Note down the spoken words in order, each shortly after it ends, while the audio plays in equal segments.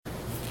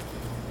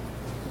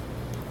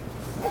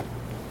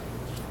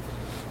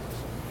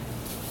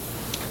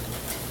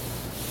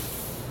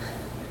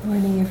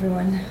Morning,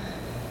 everyone.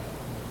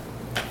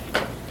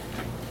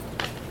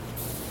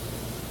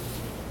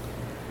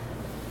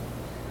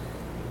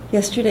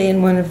 Yesterday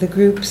in one of the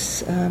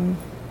groups,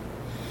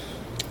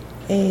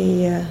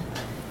 a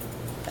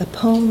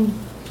poem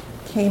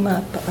came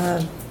up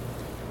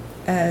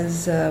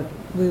as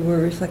we were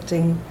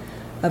reflecting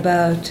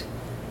about,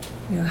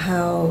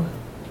 how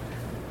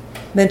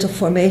mental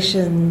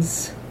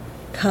formations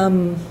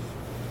come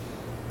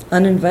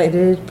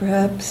uninvited,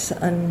 perhaps,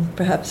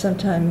 perhaps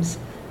sometimes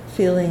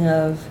feeling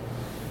of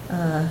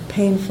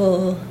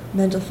painful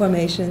mental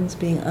formations,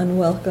 being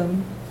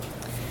unwelcome,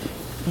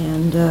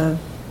 and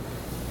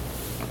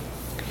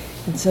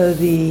so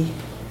the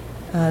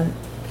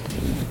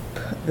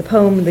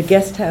poem "The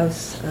Guest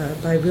House"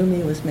 by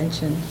Rumi was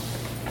mentioned,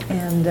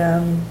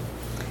 and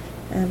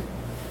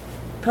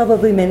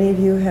probably many of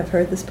you have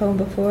heard this poem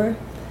before,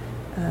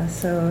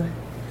 so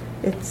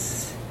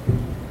it's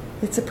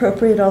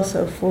appropriate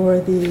also for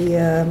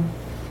the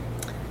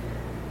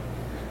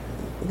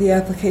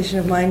application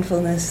of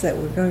mindfulness that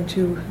we're going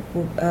to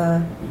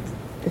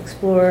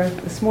explore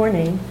this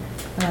morning,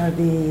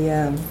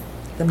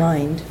 the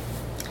mind.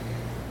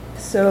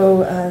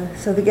 So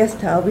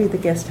I'll read The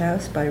Guest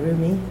House by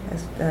Rumi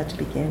to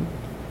begin.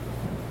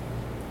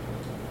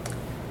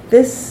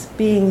 This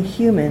being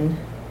human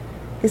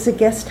is a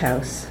guest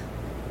house.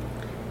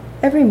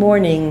 Every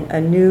morning a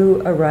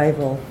new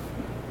arrival,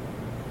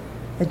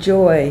 a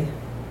joy,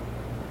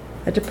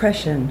 a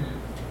depression,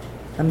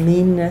 a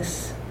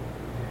meanness.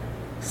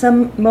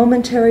 Some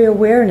momentary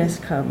awareness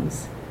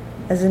comes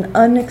as an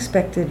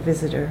unexpected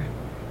visitor.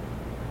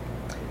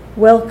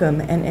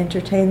 Welcome and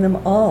entertain them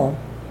all,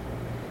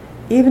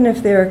 even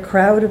if they're a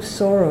crowd of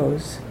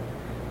sorrows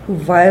who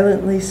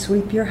violently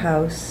sweep your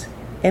house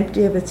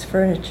empty of its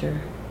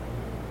furniture.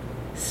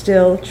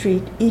 Still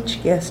treat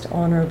each guest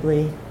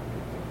honorably.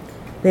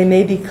 They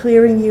may be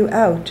clearing you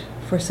out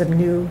for some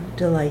new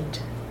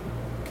delight.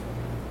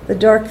 The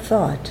dark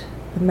thought,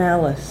 the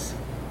malice.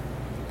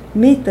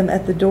 Meet them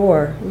at the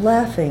door,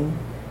 laughing,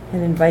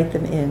 and invite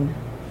them in.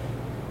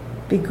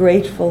 Be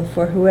grateful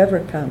for whoever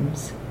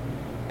comes,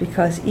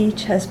 because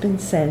each has been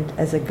sent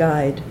as a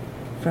guide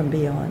from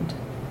beyond.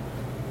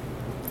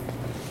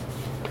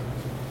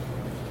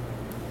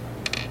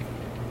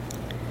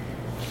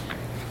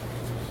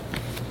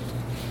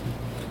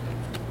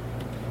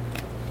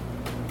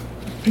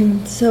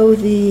 So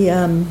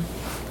the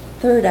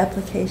third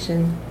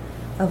application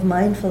of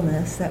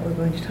mindfulness that we're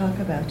going to talk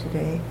about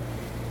today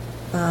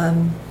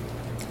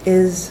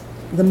is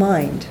the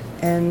mind.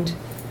 And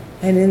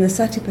in the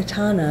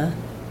Satipatthana,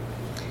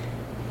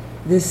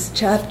 this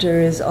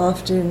chapter is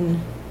often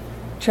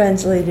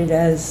translated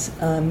as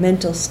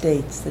mental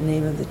states, the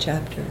name of the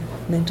chapter,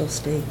 mental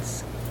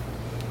states.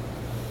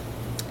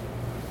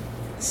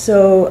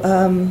 So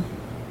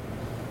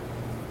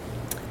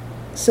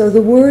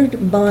the word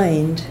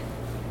mind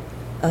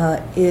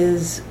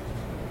is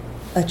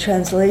a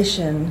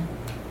translation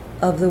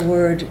of the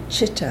word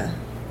chitta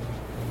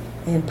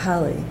in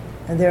Pali.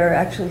 And there are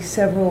actually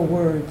several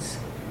words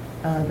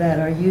that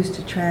are used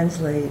to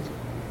translate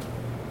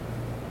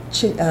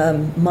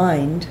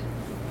mind,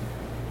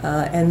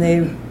 and they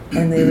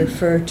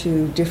refer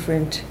to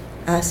different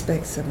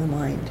aspects of the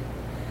mind.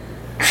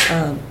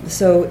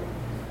 So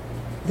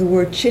the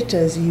word chitta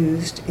is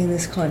used in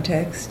this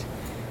context,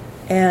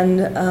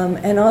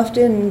 and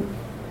often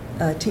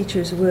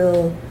teachers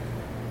will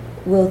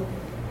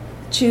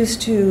choose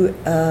to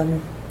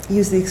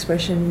use the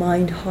expression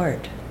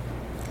mind-heart.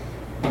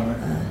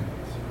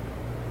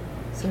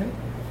 Sorry?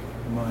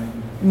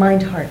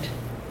 Mind-heart.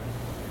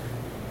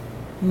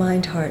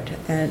 Mind-heart,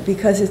 and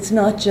because it's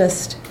not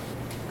just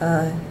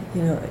an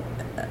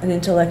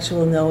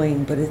intellectual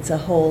knowing, but it's a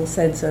whole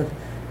sense of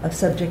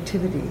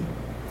subjectivity.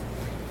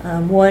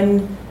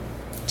 One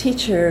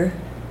teacher,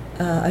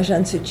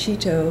 Ajahn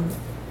Sucitto,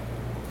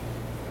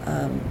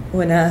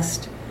 when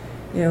asked,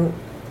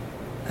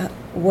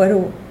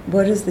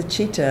 what is the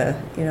chitta,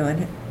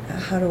 and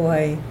how do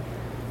I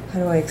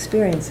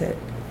experience it?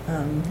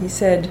 He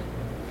said,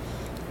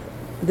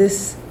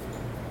 this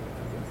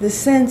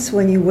sense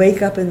when you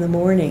wake up in the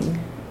morning,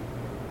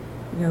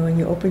 when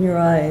you open your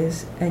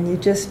eyes, and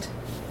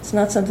it's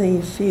not something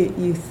you feel,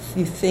 you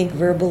think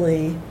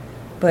verbally,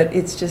 but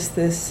it's just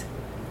this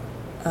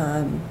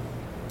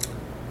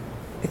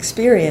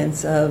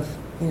experience of,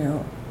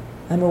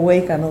 I'm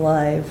awake, I'm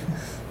alive,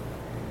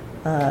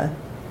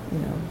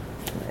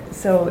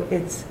 So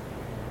it's,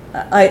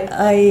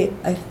 I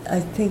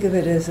think of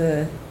it as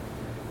a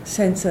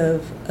sense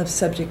of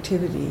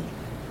subjectivity.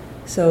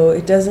 So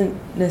it doesn't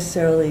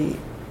necessarily,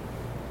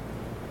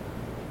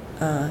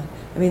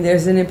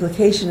 there's an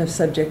implication of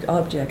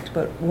subject-object,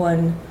 but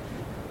one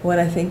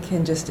I think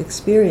can just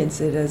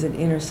experience it as an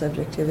inner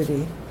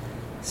subjectivity.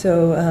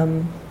 So,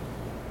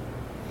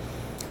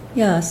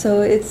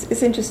 so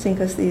it's interesting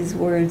because these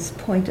words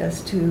point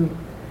us to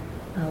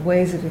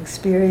ways of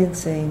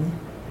experiencing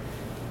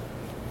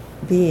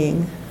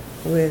being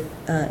with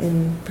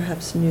in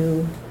perhaps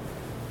new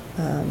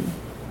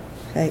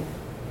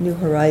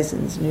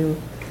horizons, new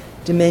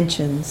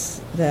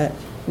dimensions that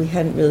we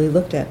hadn't really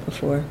looked at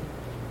before.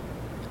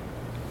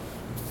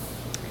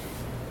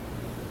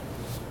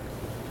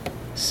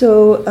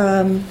 So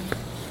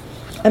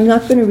I'm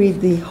not going to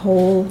read the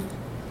whole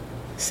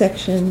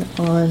section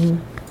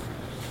on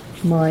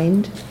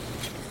mind,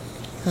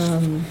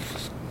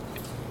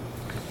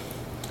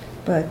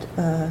 but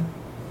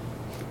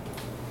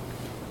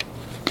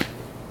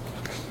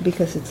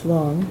because it's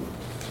long.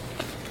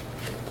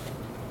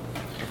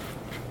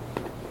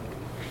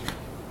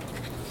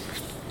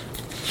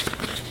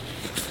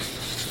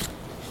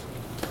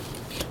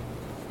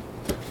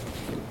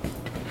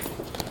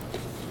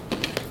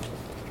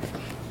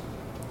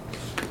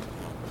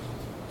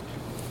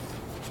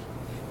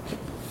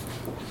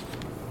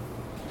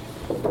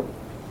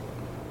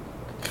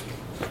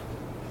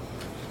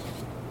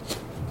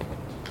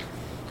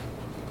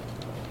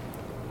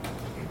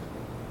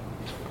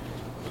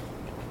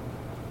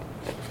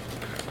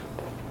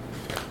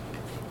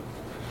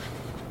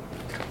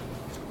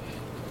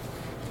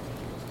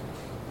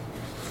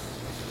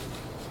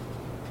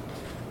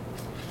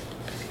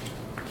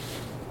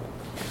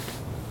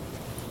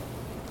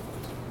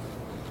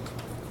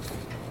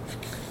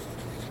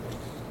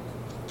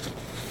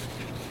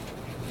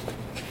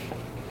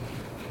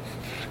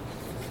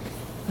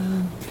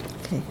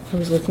 Okay, I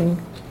was looking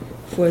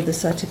for the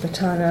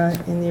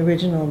Satipatthana in the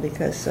original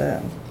because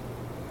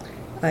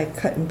I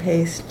cut and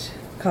paste,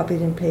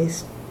 copied and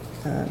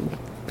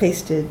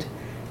pasted,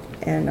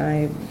 and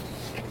I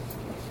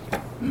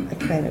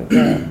kind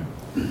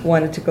of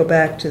wanted to go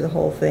back to the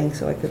whole thing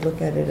so I could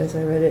look at it as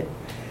I read it.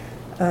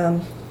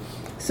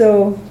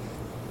 So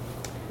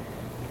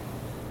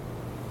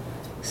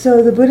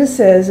the Buddha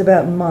says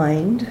about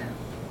mind,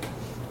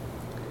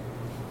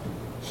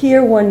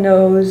 here one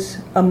knows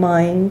a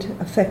mind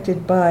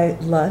affected by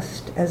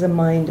lust as a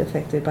mind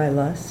affected by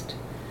lust,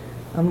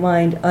 a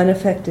mind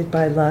unaffected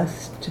by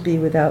lust to be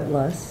without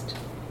lust.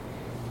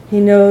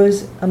 He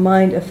knows a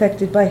mind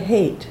affected by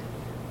hate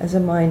as a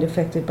mind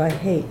affected by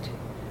hate,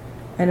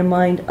 and a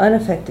mind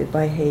unaffected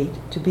by hate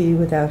to be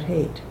without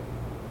hate.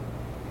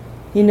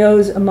 He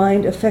knows a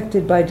mind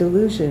affected by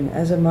delusion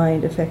as a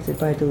mind affected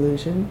by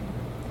delusion,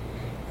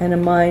 and a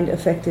mind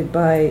affected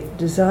by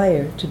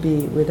desire to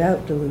be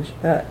without delusion,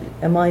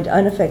 a mind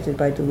unaffected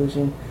by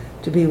delusion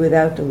to be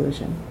without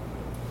delusion.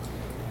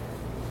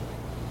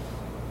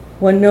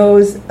 One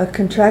knows a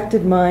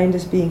contracted mind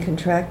as being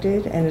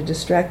contracted and a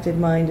distracted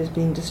mind as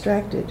being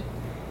distracted.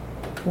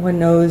 One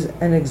knows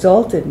an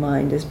exalted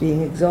mind as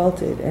being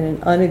exalted and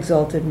an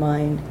unexalted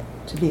mind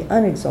to be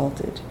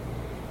unexalted.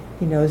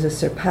 He knows a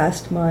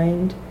surpassed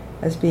mind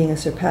as being a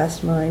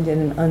surpassed mind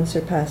and an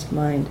unsurpassed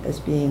mind as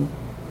being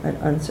an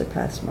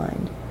unsurpassed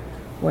mind.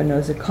 One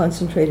knows a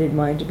concentrated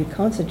mind to be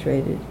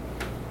concentrated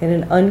and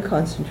an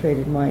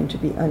unconcentrated mind to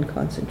be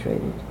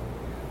unconcentrated.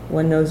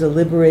 One knows a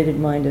liberated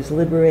mind as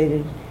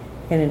liberated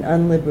and an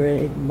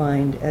unliberated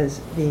mind as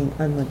being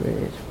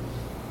unliberated.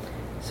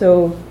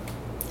 So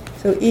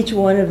each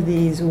one of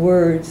these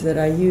words that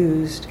I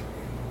used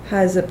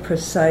has a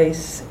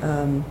precise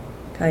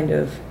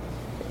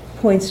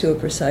points to a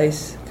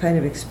precise kind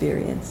of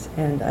experience,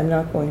 and I'm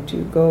not going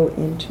to go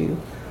into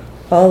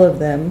all of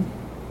them.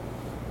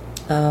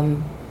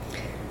 I'm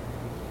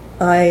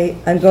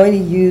going to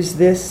use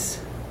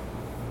this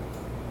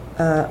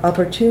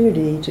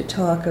opportunity to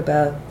talk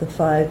about the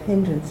 5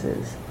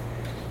 hindrances,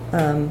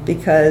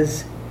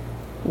 because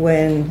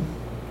when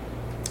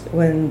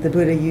the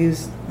Buddha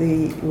used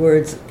the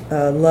words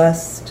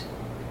lust,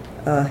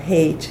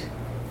 hate,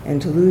 and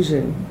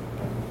delusion,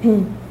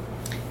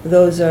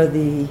 those are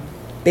the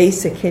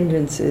basic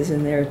hindrances,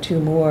 and there are 2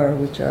 more,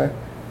 which are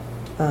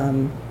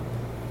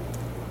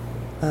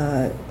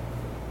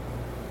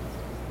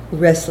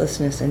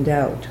restlessness and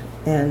doubt,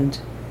 and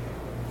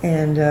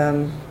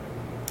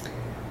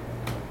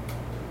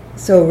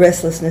so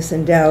restlessness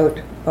and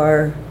doubt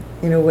are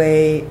in a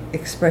way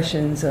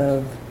expressions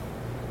of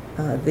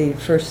the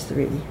first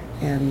 3,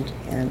 and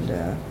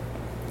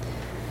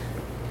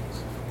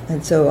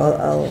so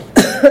I'll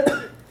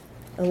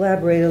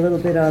elaborate a little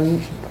bit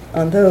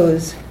on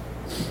those.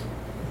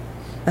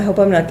 I hope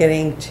I'm not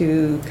getting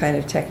too kind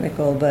of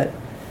technical, but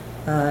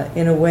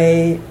in a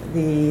way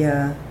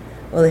the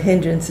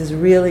hindrances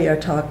really are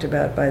talked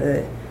about by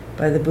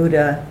the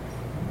Buddha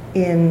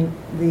in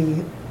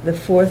the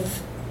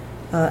 4th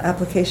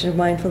application of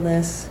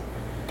mindfulness,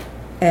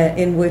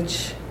 in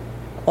which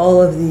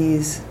all of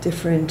these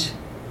different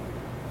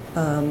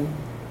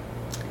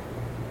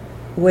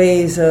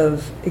ways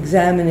of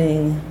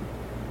examining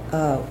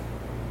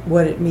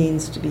what it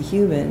means to be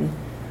human,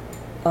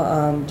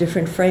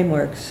 different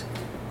frameworks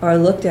are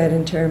looked at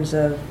in terms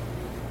of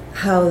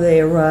how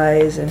they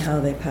arise and how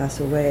they pass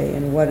away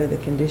and what are the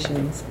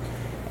conditions.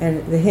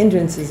 And the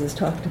hindrances is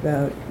talked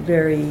about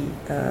very,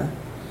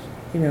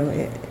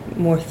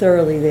 more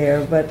thoroughly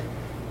there,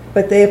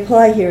 but they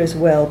apply here as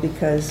well,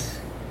 because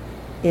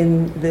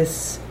in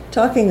this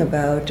talking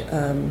about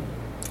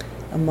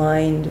a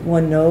mind,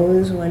 one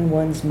knows when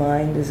one's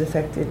mind is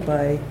affected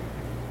by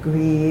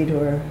greed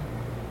or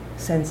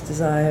sense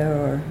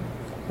desire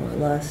or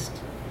lust.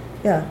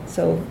 Yeah,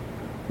 so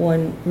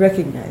one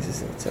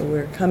recognizes it. So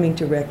we're coming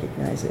to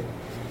recognize it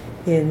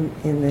in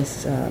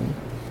this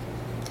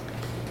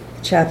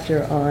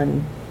chapter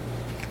on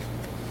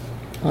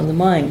the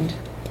mind.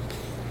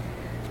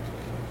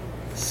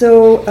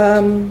 So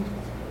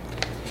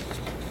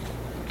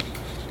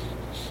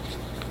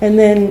and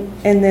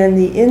then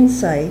the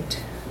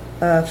insight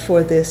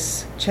for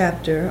this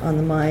chapter on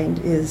the mind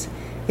is,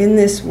 in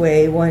this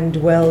way one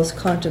dwells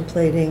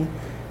contemplating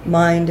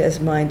mind as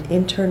mind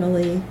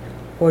internally,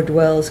 or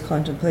dwells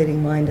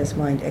contemplating mind as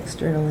mind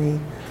externally,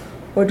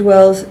 or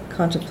dwells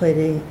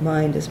contemplating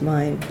mind as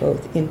mind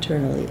both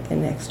internally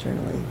and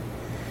externally.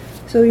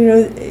 So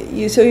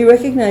you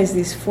recognize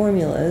these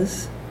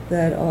formulas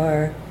that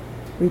are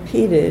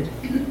repeated,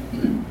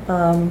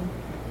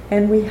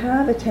 and we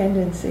have a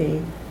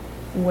tendency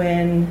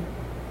when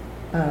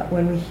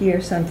we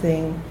hear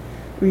something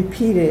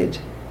repeated,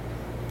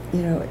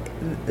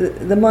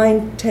 the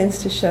mind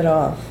tends to shut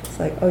off. It's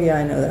like, oh yeah,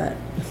 I know that.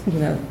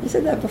 You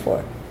said that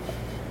before.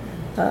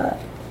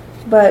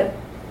 But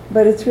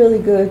it's really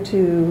good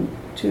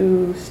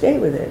to stay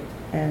with it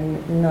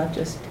and not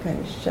just kind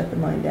of shut the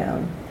mind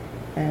down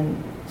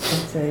and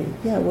say,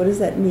 yeah, what does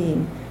that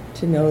mean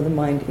to know the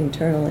mind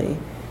internally,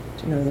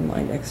 to know the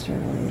mind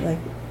externally?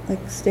 Like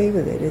stay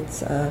with it.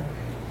 It's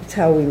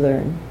how we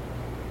learn.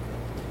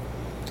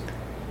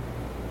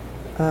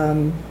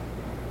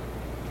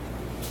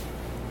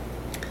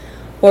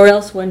 Or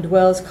else one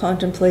dwells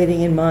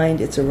contemplating in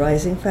mind its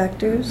arising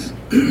factors,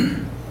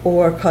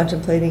 or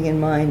contemplating in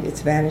mind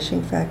its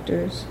vanishing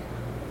factors,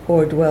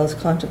 or dwells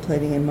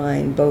contemplating in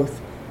mind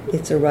both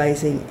its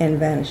arising and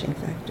vanishing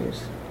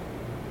factors.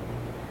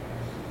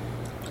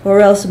 Or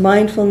else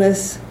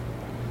mindfulness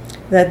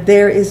that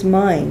there is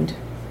mind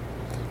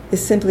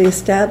is simply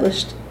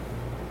established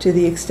to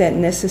the extent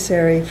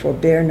necessary for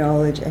bare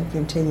knowledge and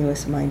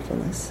continuous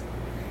mindfulness,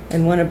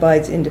 and one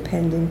abides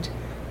independent,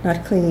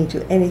 not clinging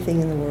to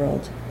anything in the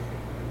world.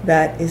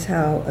 That is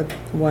how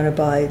one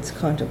abides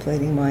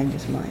contemplating mind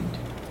as mind.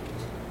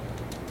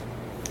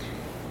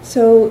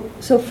 So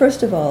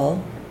first of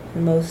all,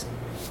 the most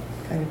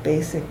kind of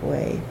basic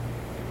way,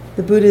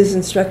 the Buddha is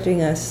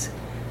instructing us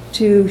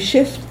to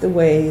shift the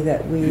way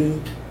that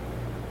we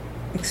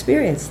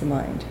experience the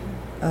mind.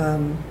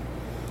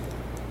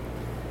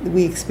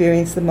 We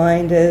experience the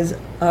mind as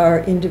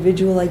our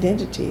individual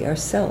identity, our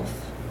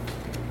self,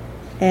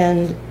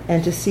 and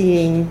to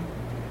seeing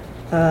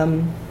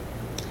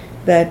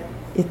that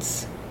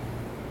it's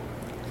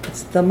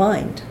the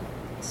mind.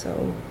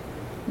 So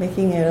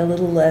making it a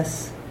little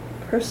less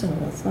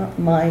personal. It's not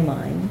my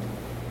mind.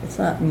 It's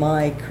not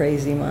my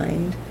crazy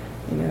mind,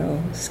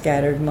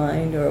 scattered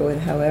mind, or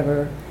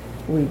however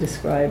we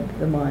describe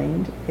the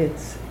mind.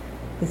 It's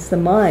the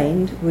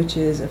mind which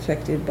is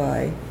affected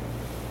by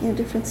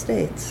different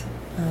states,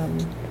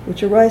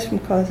 which arise from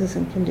causes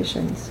and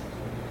conditions.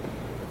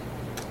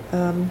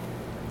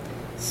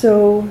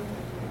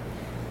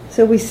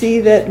 So we see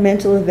that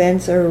mental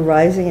events are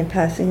arising and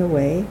passing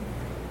away,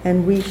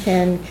 and we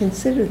can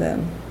consider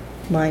them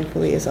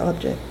mindfully as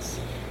objects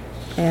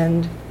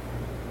and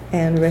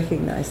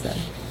recognize them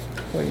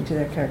according to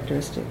their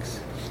characteristics.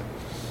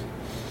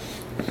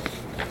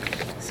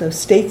 So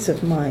states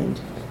of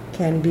mind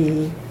can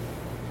be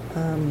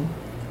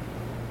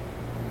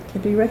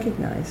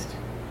recognized,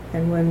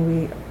 and when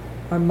we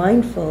are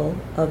mindful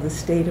of the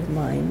state of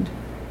mind,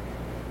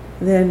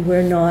 then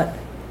we're not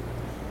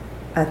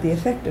at the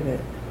effect of it.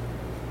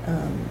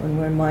 When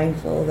we're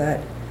mindful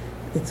that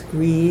it's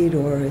greed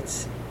or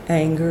it's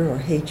anger or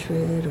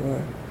hatred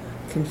or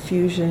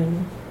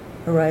confusion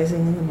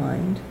arising in the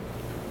mind,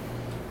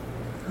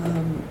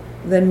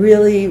 then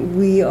really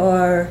we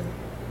are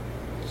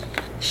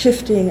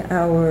shifting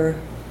our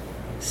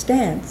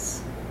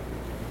stance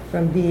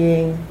from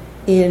being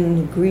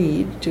in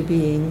greed to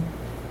being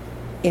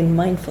in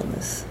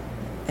mindfulness.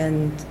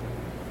 And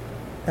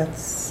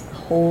that's a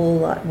whole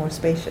lot more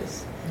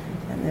spacious.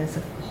 And there's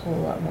a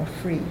whole lot more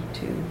free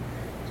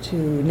to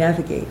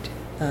navigate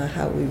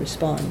how we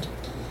respond.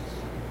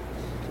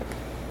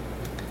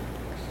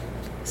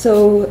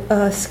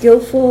 So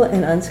skillful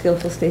and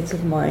unskillful states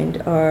of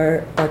mind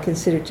are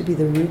considered to be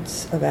the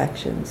roots of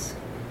actions.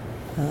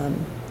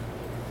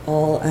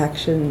 All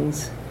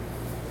actions,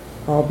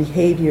 all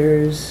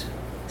behaviors,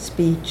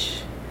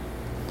 speech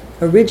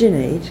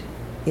originate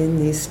in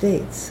these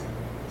states.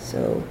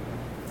 So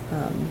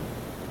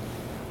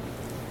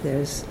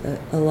there's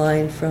a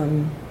line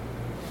from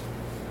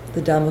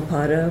the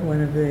Dhammapada,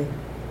 one of the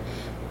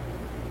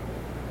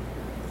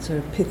sort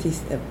of pithy,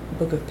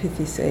 book of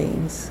pithy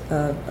sayings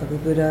of the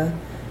Buddha.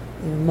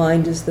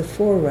 Mind is the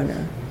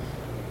forerunner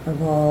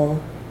of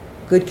all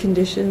good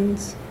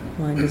conditions.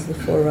 Mind is the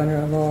forerunner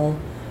of all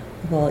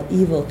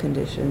evil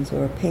conditions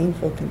or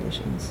painful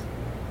conditions.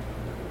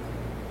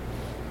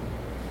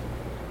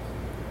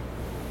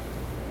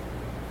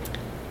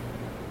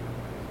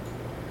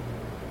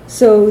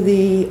 So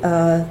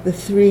the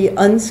three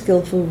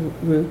unskillful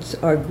roots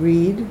are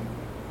greed,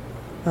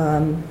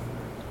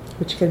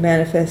 which can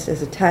manifest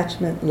as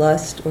attachment,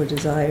 lust, or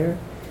desire;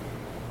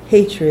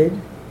 hatred,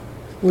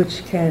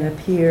 which can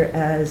appear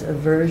as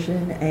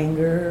aversion,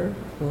 anger,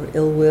 or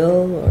ill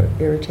will, or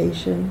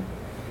irritation.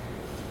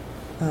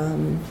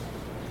 And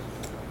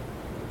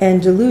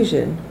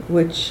delusion,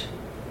 which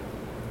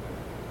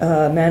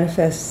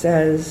manifests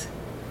as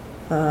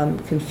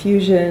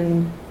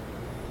confusion,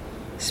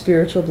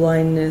 spiritual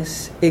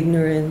blindness,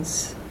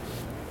 ignorance,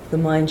 the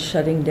mind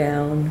shutting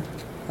down,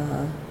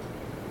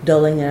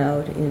 dulling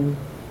out in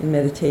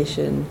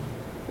meditation,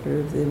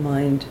 or the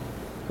mind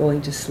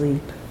going to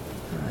sleep.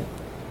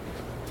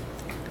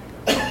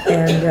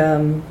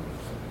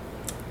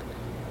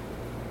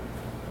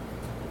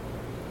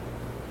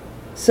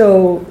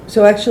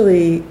 So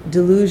actually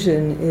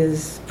delusion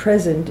is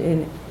present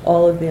in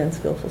all of the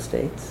unskillful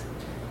states,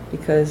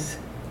 because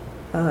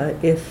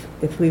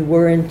if we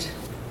weren't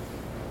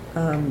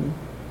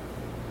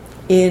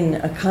in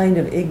a kind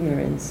of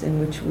ignorance in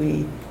which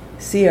we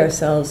see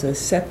ourselves as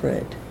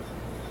separate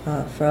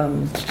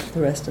from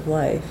the rest of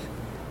life,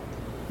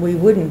 we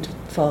wouldn't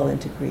fall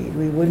into greed,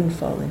 we wouldn't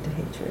fall into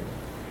hatred.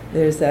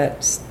 There's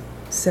that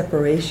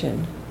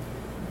separation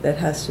that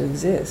has to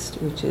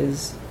exist, which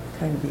is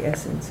kind of the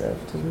essence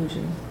of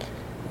delusion,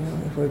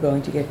 if we're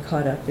going to get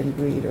caught up in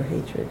greed or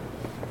hatred.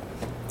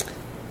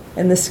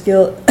 And the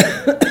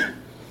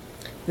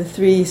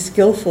three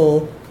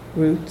skillful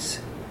roots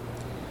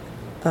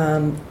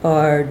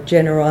are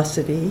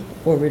generosity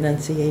or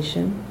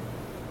renunciation,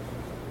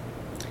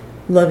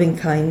 loving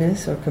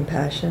kindness or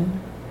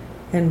compassion,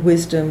 and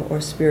wisdom or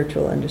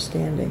spiritual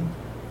understanding.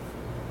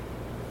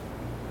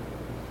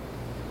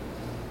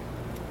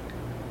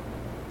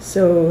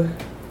 So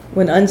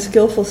when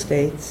unskillful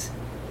states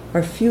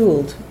are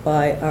fueled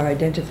by our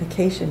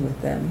identification with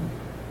them,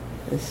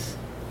 this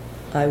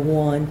I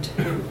want,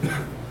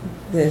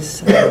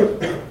 this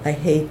I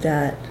hate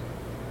that,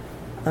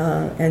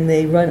 and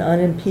they run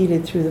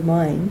unimpeded through the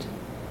mind,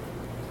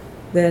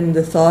 then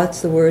the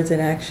thoughts, the words,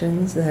 and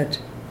actions that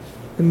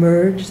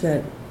emerge,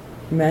 that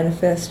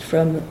manifest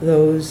from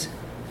those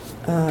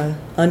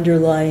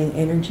underlying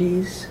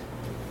energies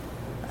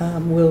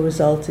will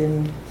result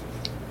in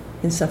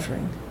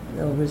suffering.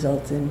 They'll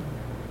result in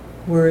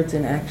words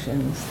and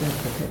actions that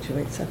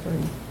perpetuate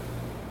suffering.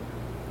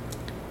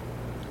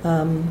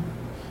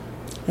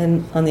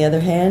 And on the other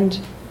hand,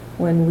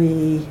 when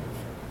we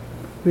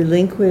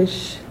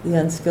relinquish the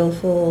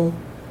unskillful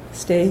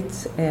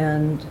states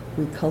and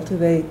we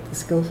cultivate the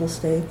skillful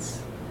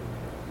states,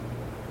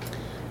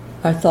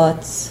 our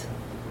thoughts,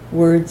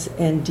 words,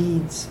 and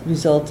deeds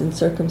result in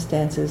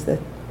circumstances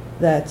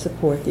that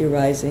support the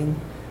arising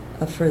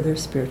of further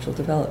spiritual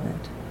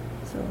development.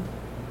 So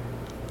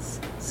it's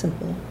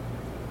simple.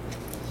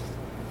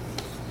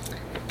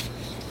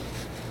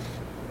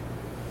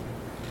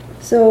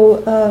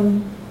 So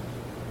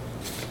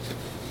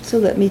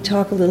let me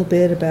talk a little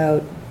bit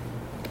about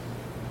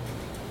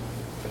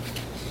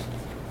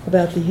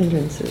the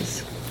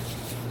hindrances.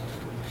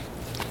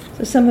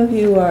 So some of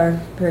you are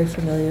very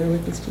familiar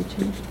with this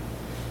teaching,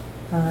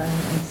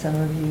 and some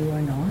of you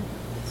are not.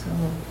 So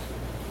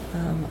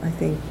I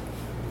think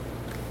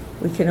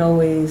we can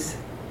always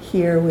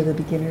hear with a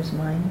beginner's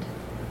mind,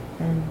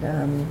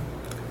 and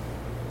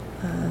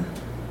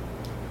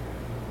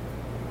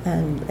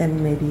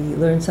maybe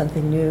learn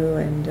something new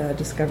and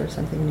discover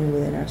something new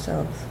within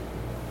ourselves.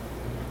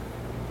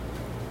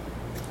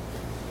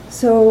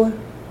 So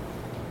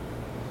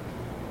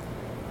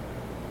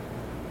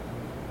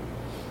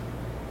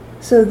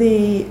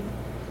the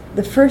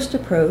first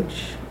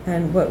approach,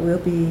 and what we'll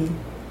be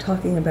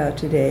talking about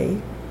today,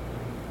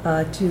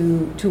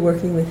 to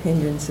working with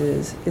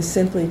hindrances, is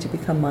simply to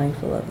become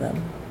mindful of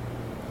them.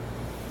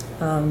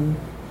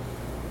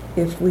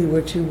 If we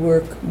were to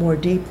work more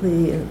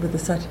deeply with the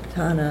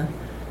Satipatthana,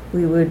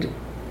 we would,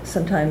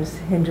 sometimes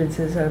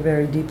hindrances are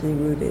very deeply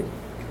rooted,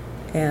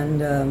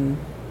 and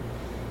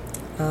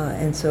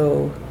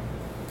so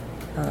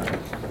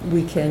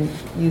we can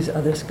use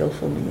other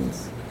skillful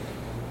means.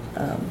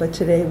 But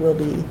today we'll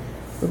be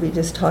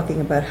just talking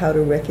about how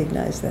to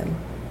recognize them.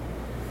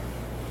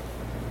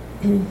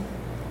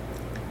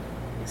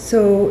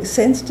 So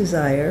sense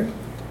desire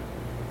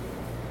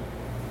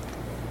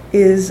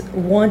is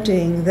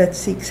wanting that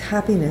seeks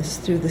happiness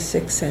through the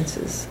six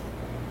senses: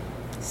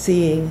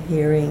 seeing,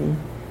 hearing,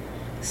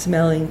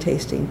 smelling,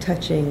 tasting,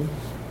 touching,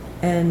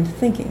 and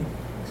thinking.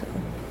 So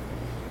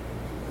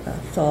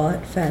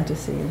thought,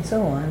 fantasy, and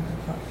so on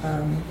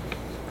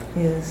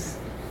is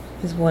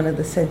one of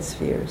the sense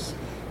spheres.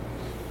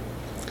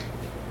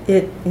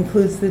 It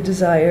includes the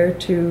desire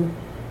to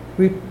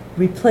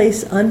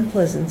replace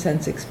unpleasant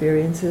sense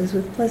experiences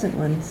with pleasant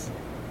ones.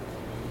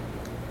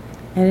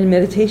 And in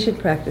meditation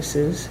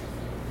practices,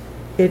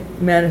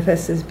 it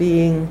manifests as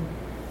being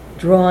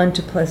drawn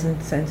to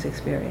pleasant sense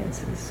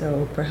experiences.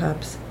 So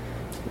perhaps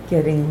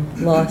getting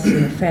lost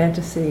in a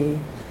fantasy,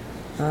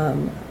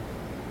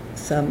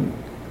 some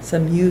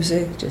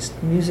music,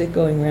 just music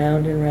going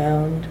round and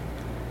round,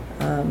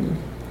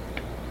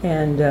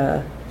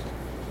 and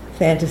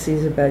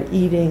fantasies about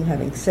eating,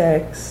 having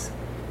sex,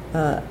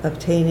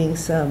 obtaining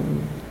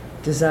some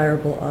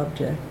desirable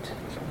object,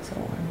 and so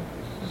on.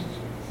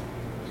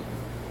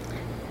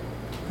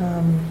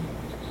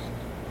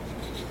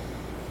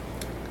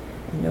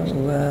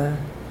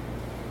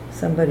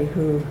 Somebody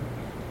who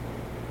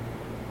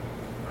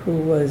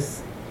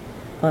was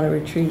on a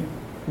retreat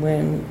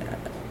when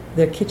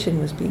their kitchen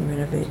was being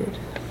renovated,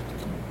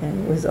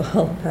 and it was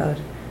all about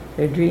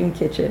their dream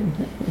kitchen.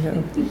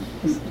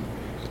 Just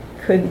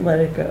couldn't let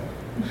it go.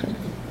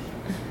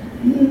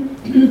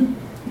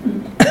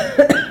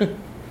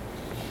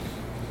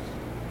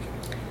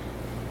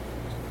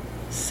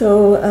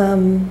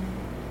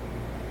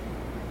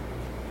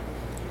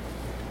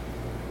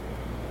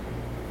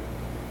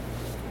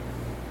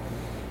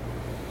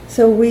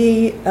 So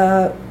we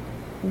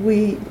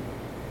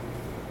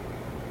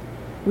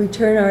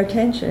turn our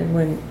attention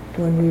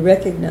when we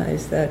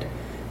recognize that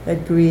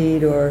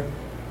greed or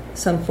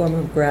some form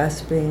of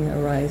grasping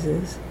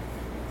arises.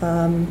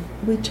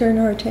 We turn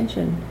our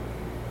attention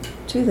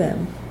to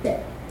them,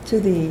 to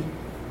the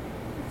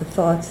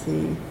thoughts,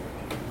 the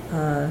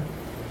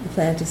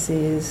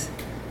fantasies,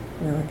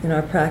 in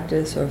our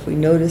practice, or if we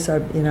notice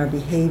in our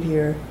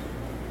behavior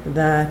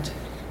that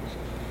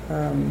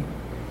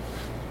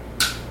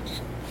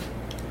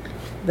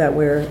that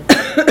we're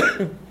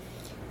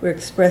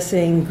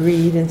expressing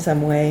greed in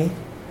some way,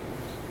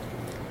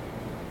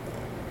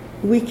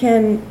 we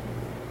can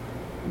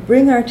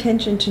bring our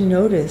attention to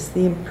notice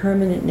the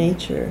impermanent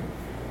nature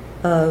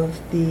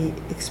of the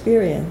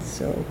experience.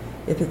 So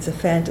if it's a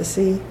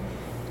fantasy,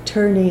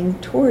 turning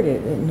toward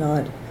it and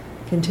not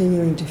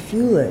continuing to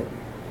fuel it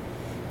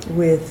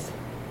with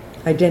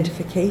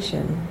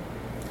identification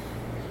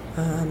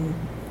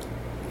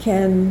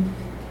can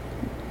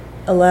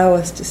allow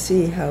us to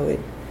see how it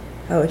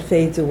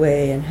fades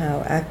away, and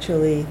how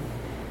actually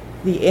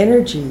the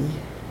energy,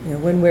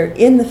 when we're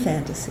in the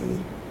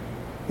fantasy,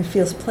 it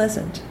feels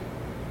pleasant.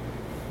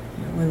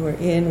 When we're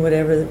in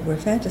whatever we're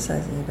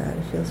fantasizing about,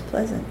 it feels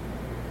pleasant.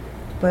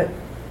 But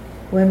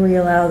when we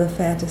allow the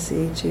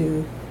fantasy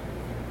to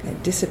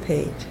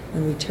dissipate,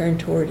 when we turn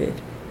toward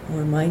it, and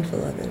we're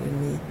mindful of it,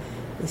 and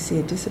we see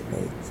it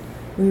dissipates,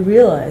 we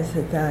realize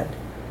that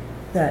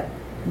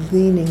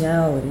leaning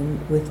out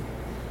and with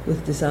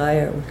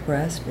desire, with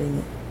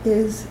grasping,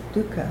 is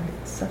dukkha,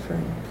 it's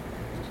suffering.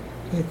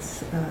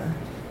 It's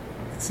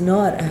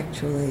not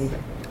actually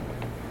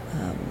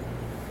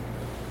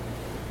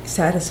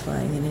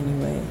satisfying in any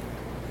way.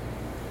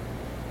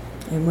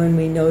 And when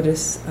we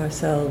notice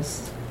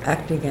ourselves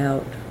acting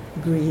out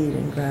greed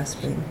and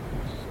grasping,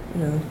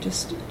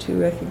 just to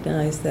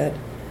recognize that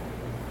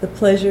the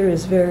pleasure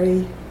is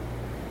very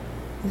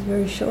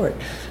short,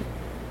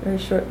 very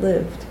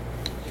short-lived,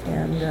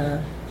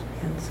 and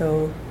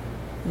so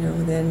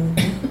then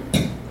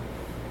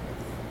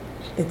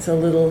it's a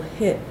little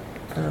hit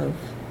of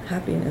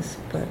happiness,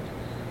 but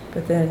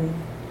then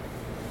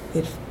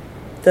it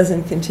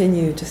doesn't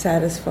continue to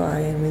satisfy,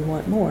 and we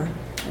want more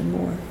and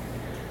more.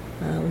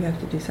 We have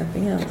to do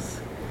something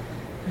else.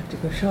 We have to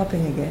go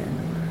shopping again,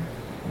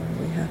 or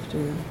we have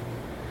to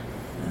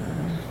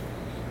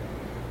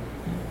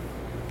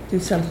do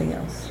something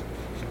else.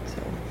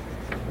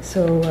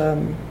 So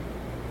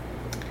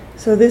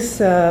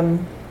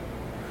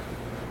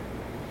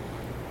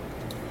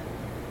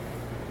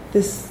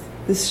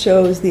this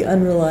shows the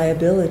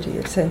unreliability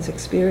of sense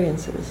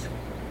experiences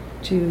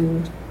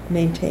to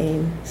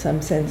maintain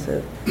some sense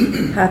of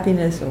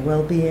happiness or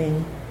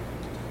well-being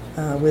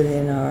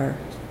within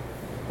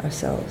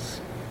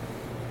ourselves.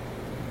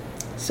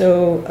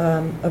 So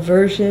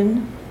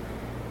aversion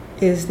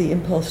is the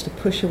impulse to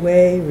push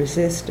away,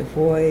 resist,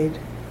 avoid,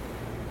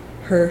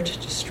 hurt,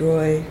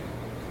 destroy,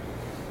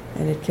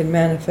 and it can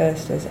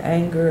manifest as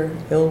anger,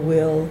 ill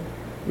will,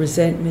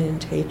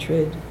 resentment,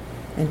 hatred,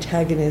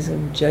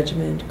 antagonism,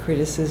 judgment,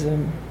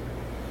 criticism,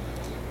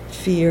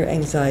 fear,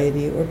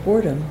 anxiety, or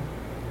boredom.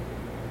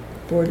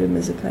 Boredom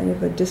is a kind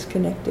of a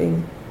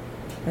disconnecting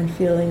and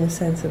feeling a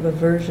sense of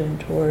aversion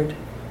toward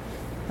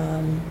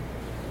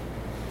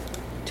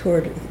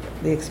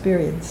the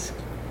experience.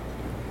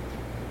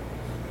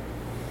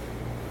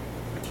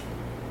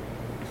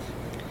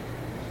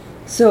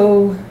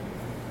 So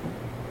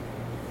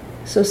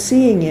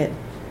seeing it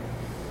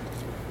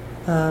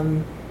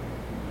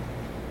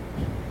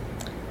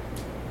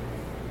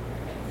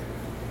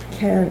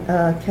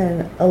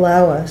can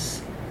allow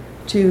us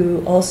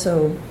to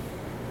also,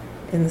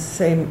 in a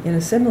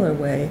similar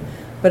way,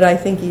 but I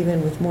think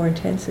even with more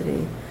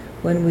intensity,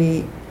 when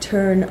we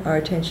turn our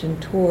attention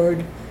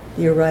toward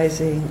the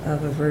arising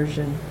of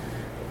aversion,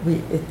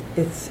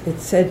 it's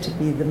said to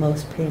be the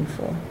most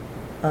painful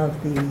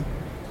of the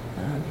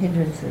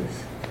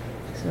hindrances.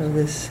 So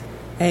this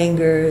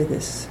anger,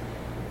 this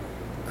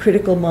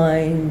critical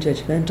mind,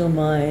 judgmental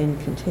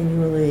mind,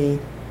 continually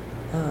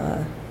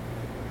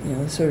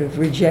sort of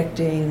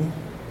rejecting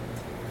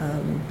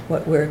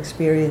what we're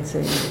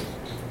experiencing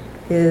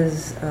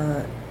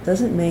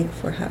doesn't make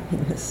for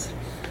happiness.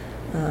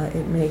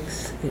 It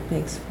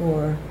makes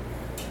for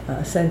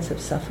a sense of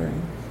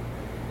suffering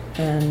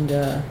and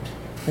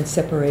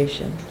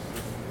separation.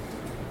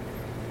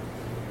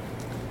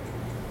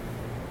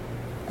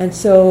 And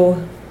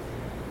so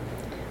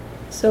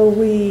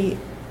we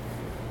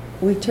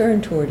we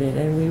turn toward it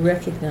and we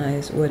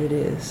recognize what it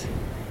is.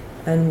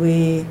 And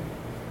we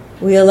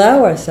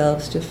allow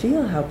ourselves to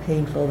feel how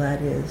painful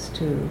that is,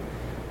 to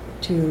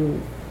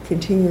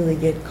continually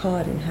get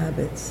caught in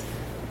habits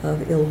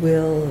of ill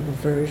will, of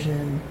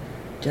aversion,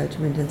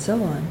 judgment, and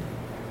so on.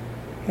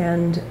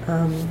 And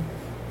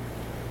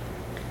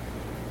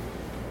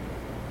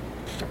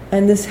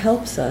this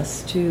helps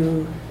us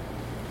to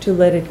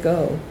let it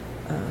go.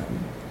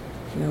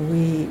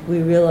 We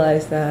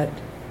realize that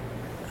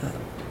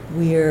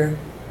we're,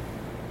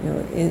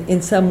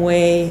 in some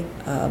way,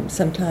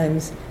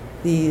 sometimes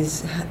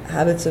these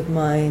habits of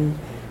mind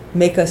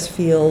make us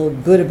feel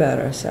good about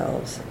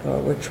ourselves, or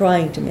we're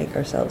trying to make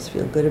ourselves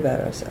feel good about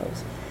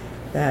ourselves.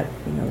 That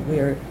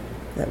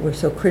we're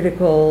so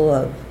critical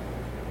of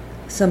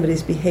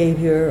somebody's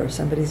behavior or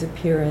somebody's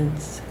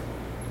appearance,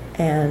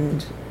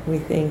 and we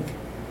think,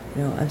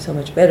 I'm so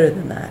much better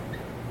than that.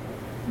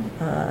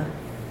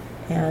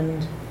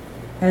 And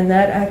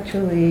that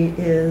actually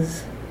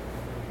is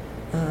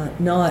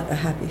not a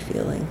happy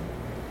feeling.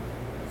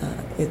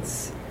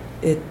 It's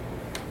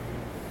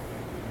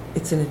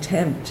an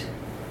attempt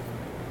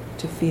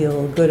to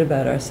feel good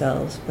about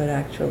ourselves, but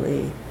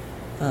actually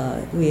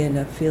we end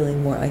up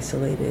feeling more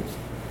isolated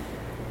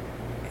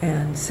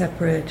and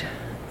separate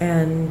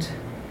and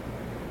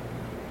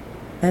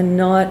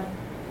not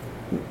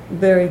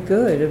very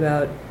good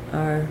about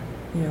our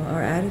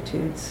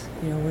attitudes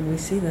when we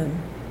see them.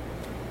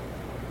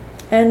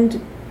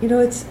 And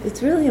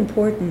it's really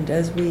important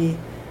as we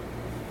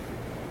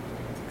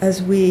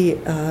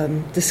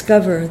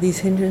discover these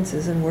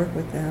hindrances and work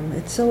with them.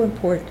 It's so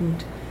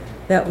important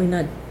that we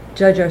not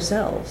judge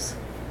ourselves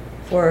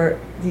for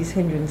these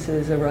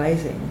hindrances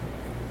arising,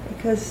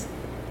 because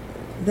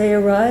they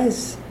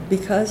arise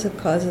because of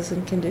causes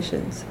and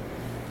conditions.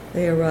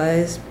 They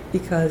arise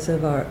because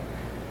of our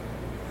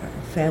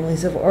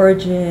families of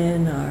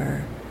origin,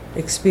 our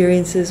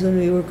experiences when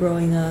we were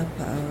growing up,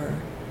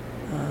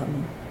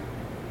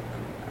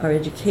 our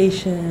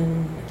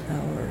education,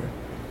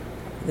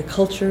 the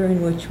culture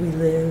in which we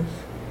live.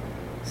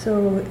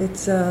 So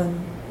it's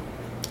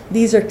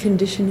these are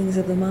conditionings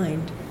of the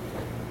mind,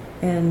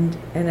 and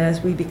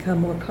as we become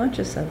more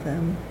conscious of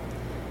them,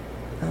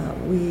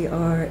 we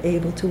are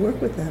able to work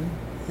with them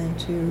and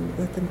to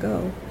let them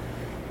go.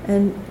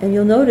 And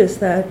you'll notice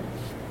that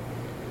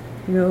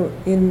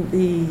in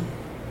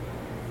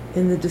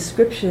the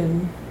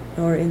description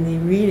or in the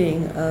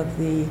reading of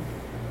the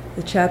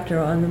chapter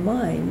on the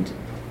mind,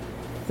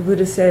 the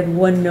Buddha said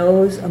one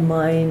knows a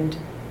mind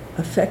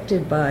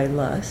affected by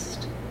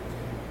lust,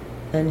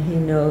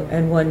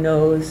 and one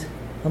knows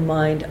a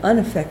mind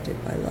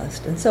unaffected by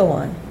lust, and so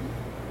on,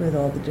 with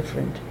all the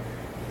different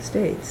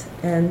states.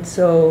 And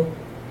so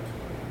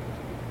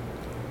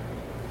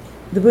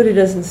the Buddha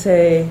doesn't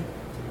say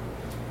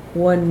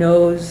one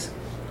knows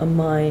a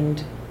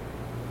mind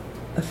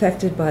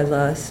affected by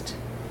lust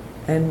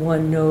and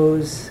one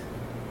knows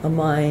a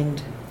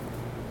mind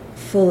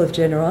full of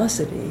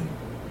generosity,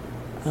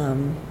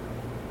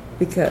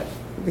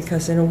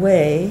 because in a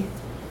way,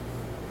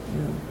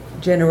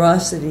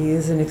 generosity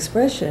is an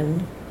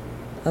expression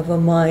of a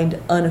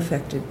mind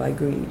unaffected by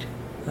greed,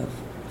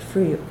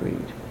 free of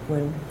greed.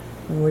 When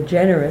we're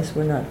generous,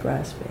 we're not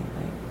grasping,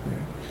 right?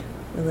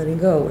 We're letting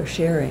go, we're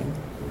sharing,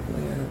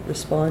 we're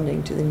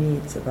responding to the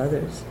needs of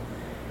others.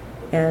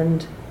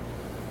 And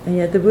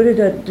yet the Buddha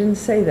didn't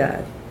say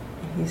that.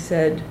 He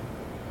said,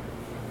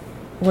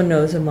 one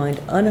knows a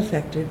mind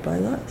unaffected by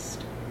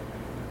lust.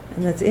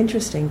 And that's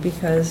interesting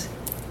because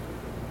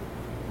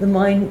the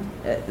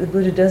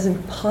Buddha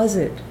doesn't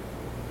posit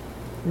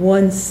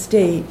one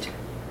state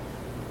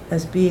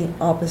as being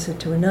opposite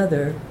to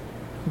another,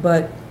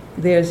 but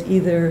there's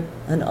either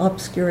an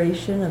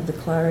obscuration of the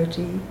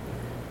clarity,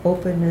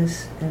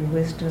 openness, and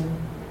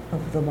wisdom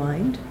of the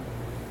mind,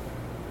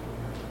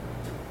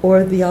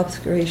 or the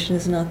obscuration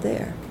is not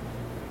there,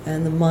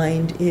 and the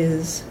mind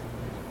is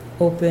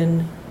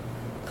open,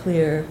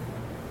 clear,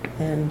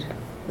 and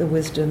the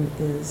wisdom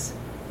is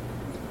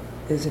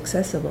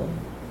accessible.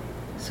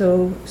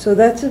 So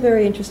that's a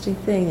very interesting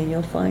thing, and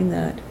you'll find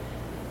that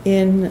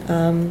in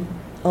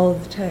all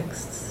of the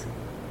texts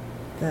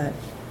that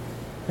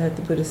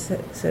the Buddha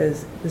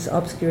says this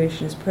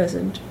obscuration is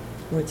present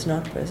or it's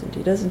not present.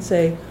 He doesn't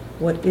say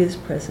what is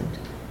present.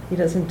 He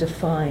doesn't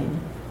define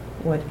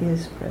what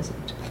is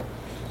present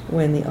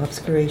when the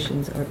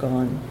obscurations are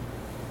gone.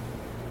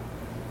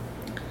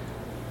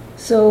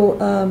 So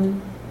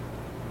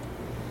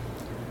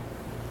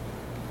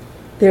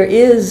there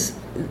is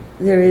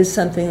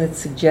something that's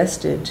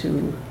suggested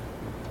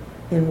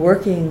in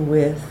working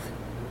with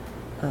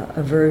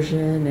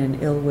aversion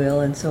and ill will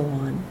and so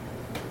on,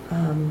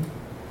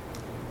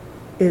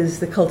 is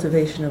the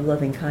cultivation of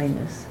loving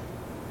kindness.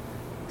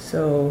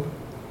 So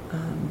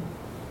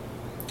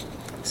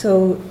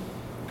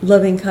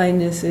loving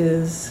kindness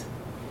is,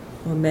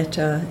 or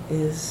metta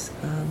is,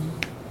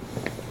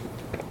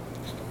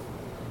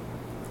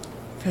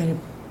 kind of,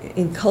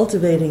 in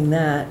cultivating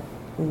that,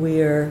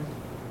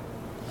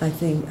 I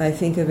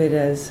think of it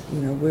as,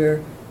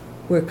 we're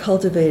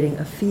cultivating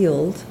a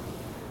field.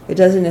 it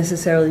doesn't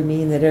necessarily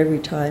mean that every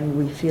time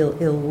we feel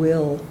ill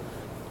will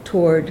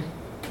toward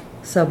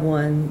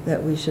someone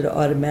that we should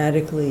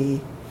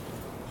automatically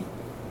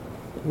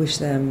wish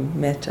them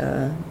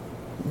metta,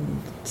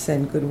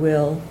 send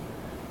goodwill.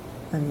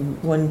 I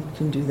mean, one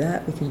can do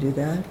that, we can do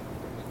that.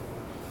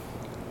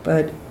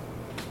 But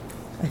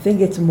I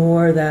think it's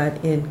more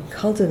that in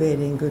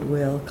cultivating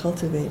goodwill,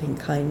 cultivating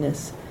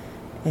kindness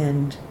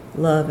and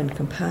love and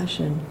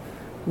compassion,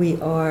 we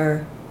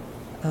are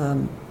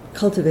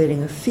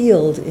cultivating a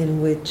field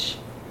in which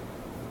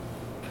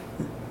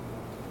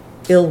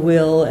ill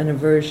will and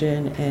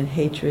aversion and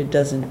hatred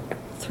doesn't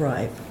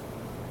thrive.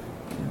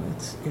 You know,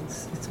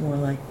 it's more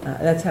like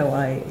that's how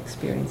I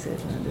experience it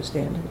and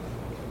understand it.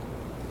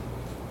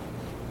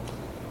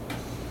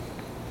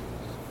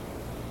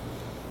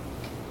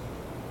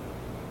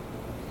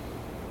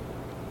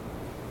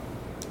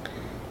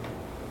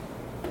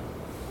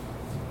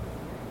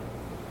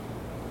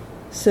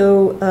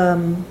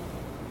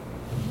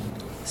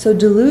 So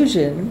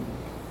delusion,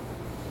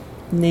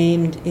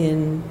 named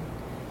in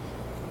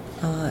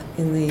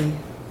the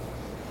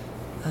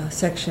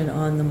section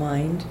on the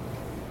mind,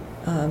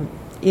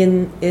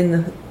 in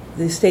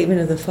the statement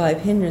of the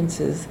 5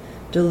 hindrances,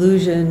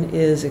 delusion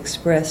is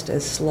expressed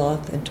as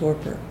sloth and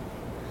torpor.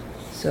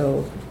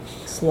 So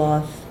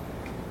sloth,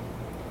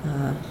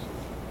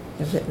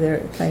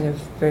 they're kind of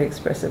very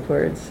expressive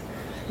words,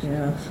 you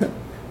know,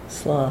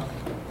 sloth.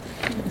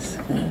 This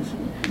kind of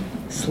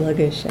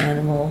sluggish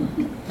animal,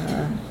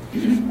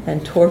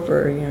 and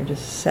torpor, you know,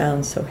 just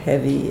sounds so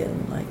heavy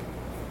and like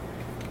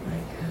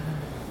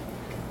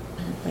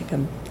a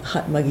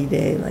hot muggy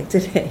day like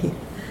today.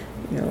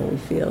 You know, we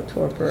feel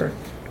torpor.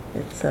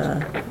 It's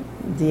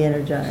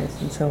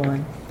de-energized and so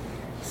on.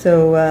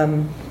 So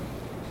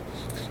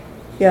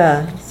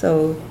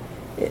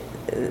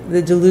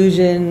the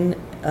delusion,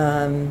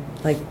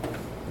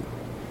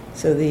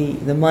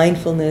 the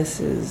mindfulness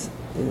is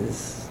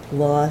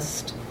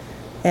lost,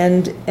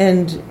 and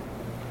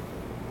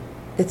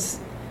it's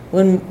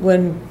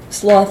when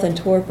sloth and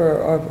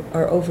torpor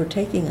are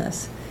overtaking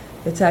us,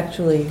 it's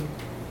actually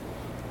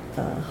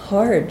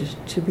hard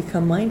to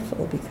become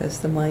mindful because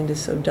the mind is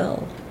so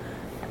dull,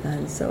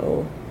 and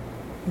so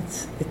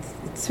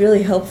it's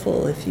really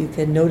helpful if you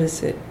can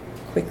notice it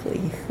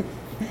quickly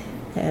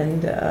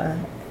and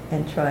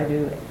try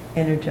to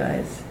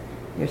energize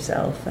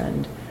yourself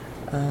and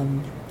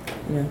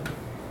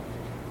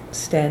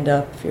stand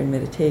up if you're in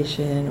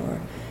meditation, or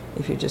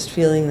if you're just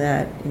feeling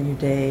that in your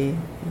day,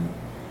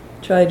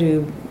 try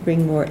to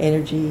bring more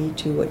energy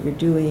to what you're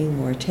doing,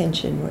 more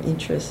attention, more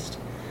interest.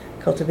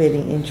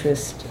 Cultivating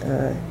interest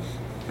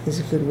is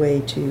a good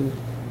way to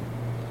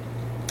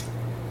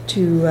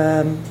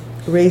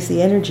raise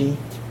the energy.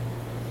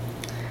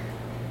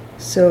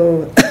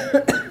 So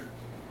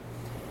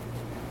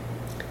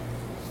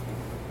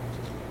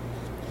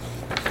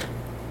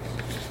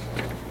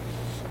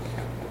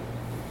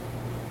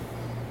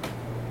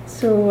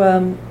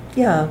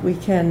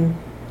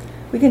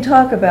we can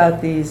talk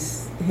about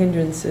these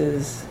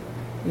hindrances,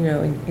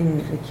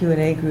 in the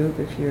Q&A group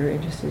if you're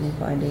interested in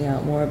finding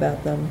out more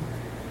about them.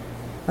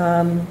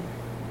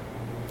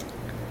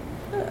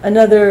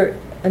 Another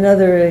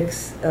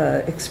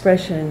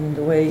expression,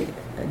 the way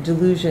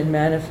delusion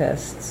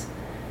manifests,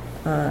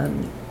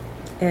 and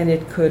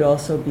it could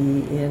also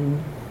be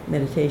in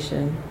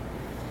meditation,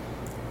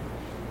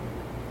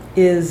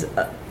 is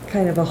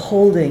kind of a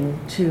holding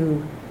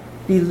to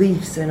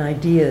beliefs and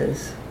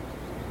ideas,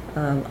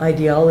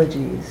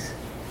 ideologies,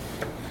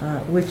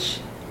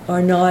 which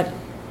are not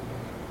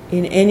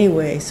in any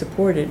way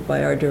supported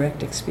by our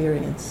direct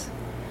experience.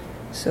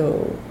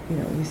 So,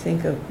 you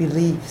think of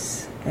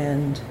beliefs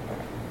and,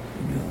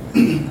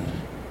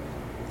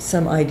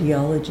 some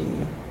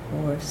ideology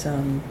or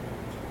some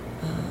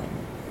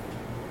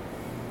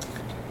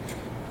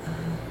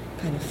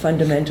kind of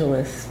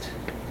fundamentalist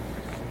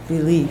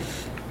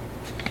belief.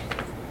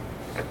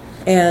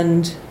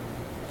 And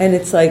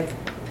it's like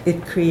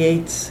it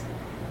creates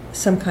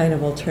some kind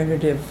of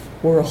alternative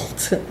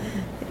world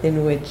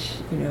in which,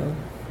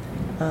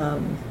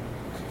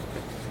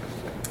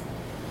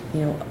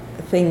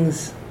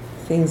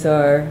 things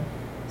are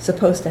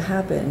supposed to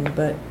happen,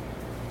 but,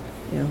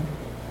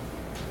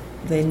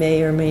 they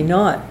may or may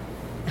not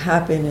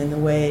happen in the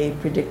way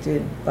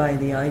predicted by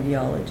the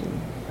ideology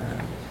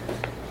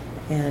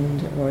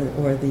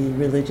or the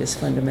religious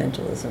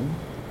fundamentalism,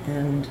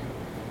 and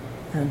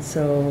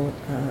so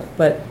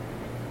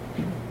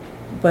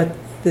but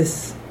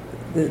this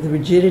the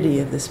rigidity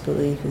of this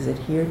belief is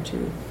adhered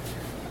to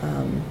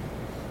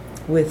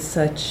with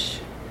such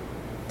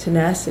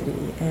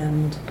tenacity,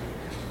 and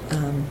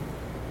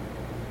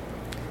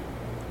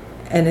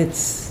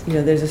it's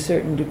there's a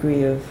certain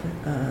degree of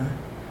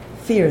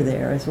fear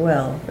there as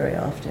well. Very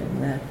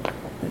often that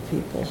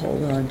people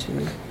hold on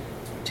to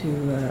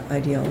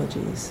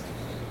ideologies.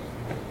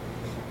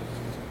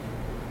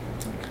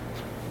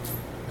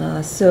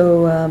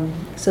 So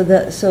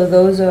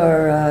those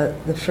are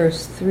the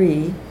first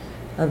 3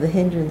 of the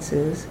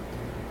hindrances,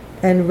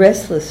 and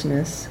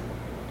restlessness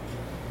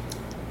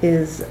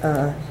is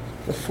the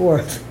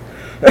 4th.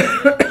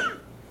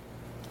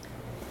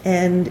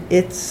 And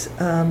it's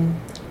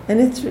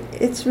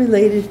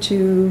related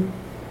to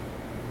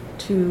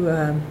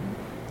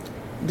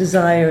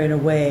desire in a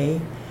way,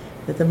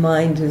 that the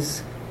mind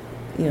is,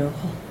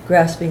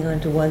 grasping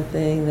onto one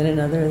thing, then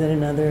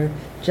another,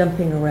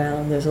 jumping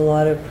around. There's a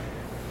lot of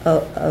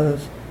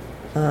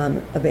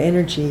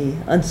energy,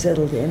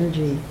 unsettled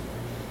energy,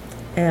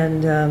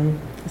 and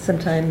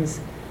sometimes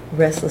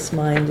restless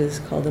mind is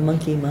called a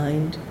monkey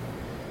mind,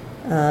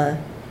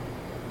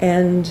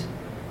 and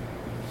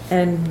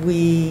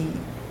we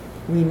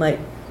might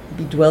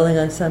be dwelling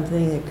on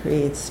something that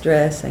creates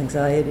stress,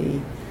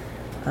 anxiety,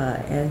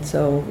 and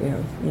so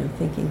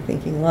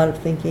thinking, a lot of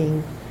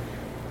thinking,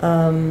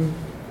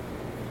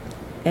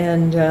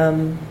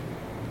 and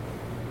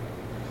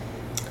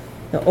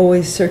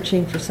always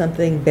searching for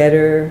something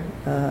better,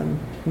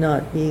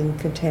 not being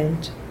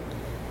content,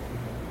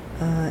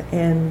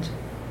 and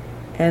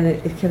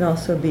it can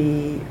also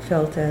be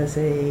felt as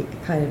a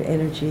kind of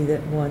energy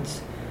that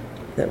wants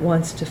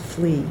to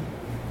flee.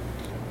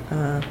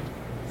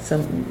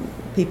 Some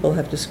people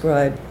have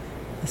described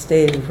a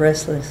state of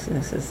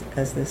restlessness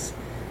as this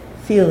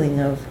feeling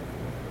of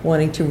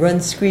wanting to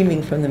run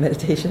screaming from the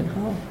meditation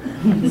hall.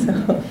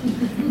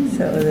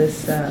 So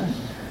this, I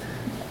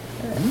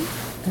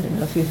don't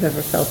know if you've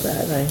ever felt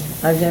that.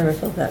 I've never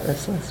felt that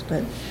restless,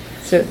 but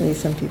certainly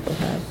some people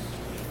have.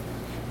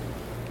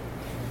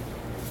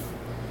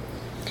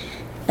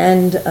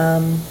 And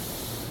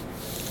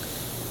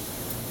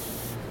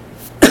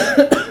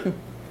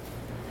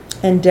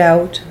and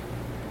doubt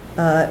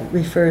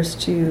refers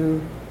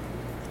to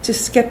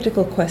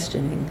skeptical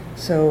questioning.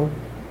 So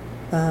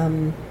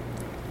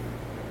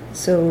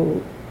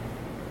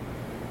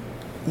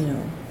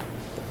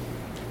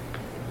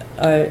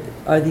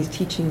are these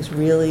teachings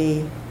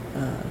really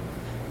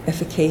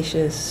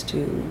efficacious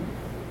to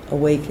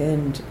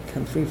awaken, to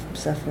become free from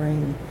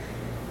suffering?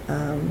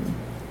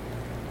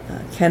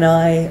 Can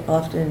I?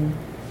 Often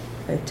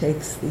it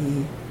takes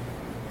the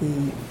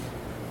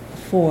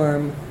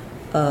form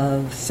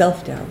of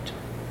self-doubt.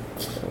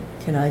 So,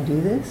 can I do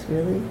this?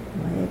 Really?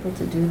 Am I able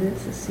to do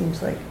this? This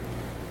seems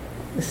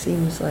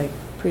like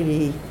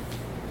pretty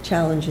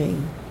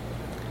challenging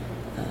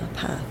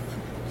path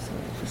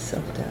for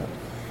self-doubt.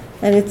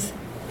 And it's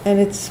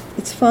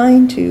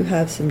fine to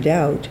have some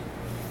doubt,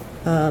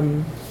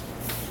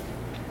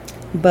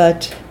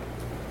 but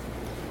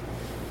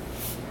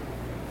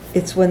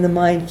it's when the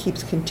mind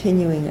keeps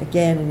continuing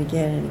again and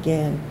again and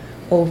again,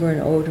 over and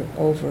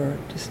over.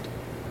 Just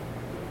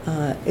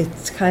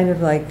it's kind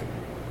of like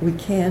we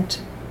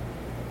can't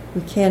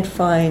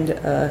find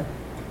a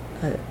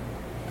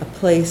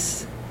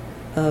place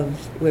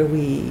of where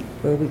we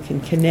can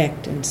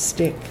connect and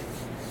stick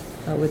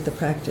with the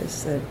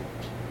practice. That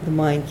the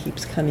mind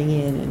keeps coming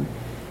in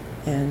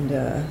and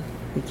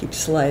we keep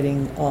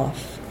sliding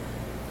off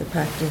the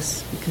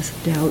practice because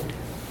of doubt.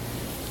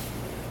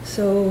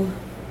 So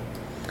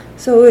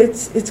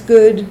it's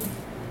good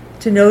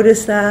to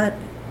notice that.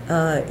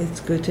 It's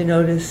good to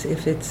notice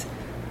if it's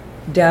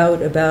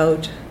doubt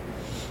about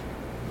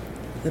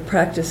the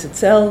practice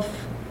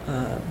itself,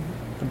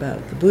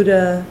 about the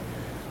Buddha,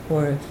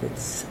 or if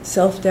it's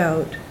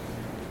self-doubt,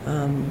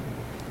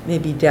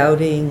 maybe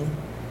doubting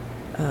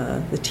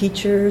the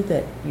teacher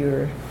that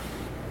you're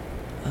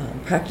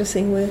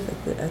practicing with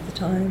at the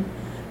time,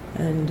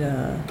 and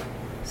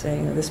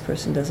saying, oh, this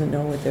person doesn't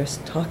know what they're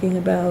talking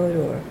about,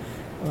 or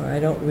I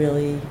don't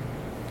really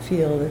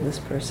feel that this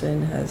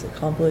person has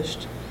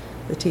accomplished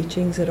the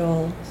teachings at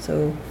all.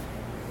 So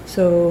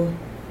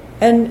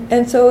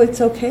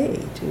it's okay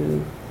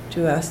to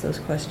ask those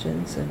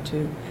questions and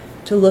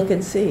to look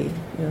and see.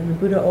 The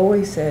Buddha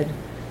always said,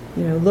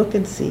 look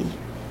and see,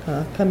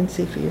 come and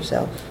see for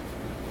yourself.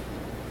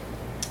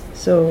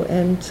 So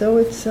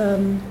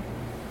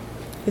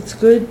it's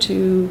good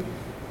to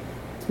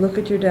look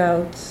at your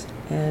doubts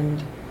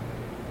and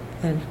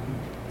kind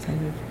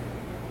of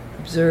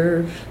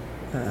observe.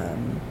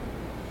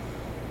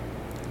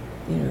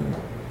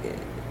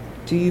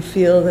 Do you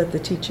feel that the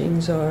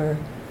teachings are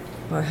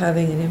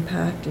having an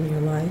impact in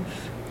your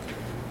life?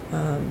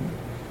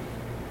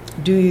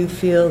 Do you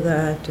feel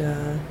that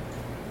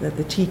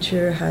the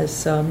teacher has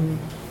some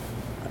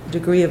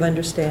degree of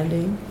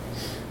understanding,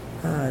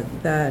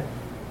 that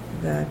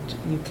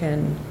you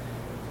can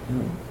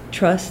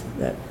trust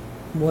that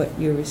what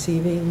you're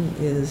receiving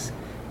is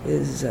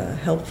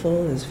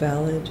helpful, is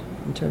valid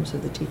in terms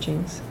of the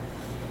teachings,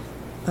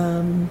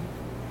 and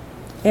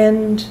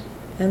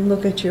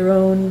look at your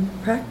own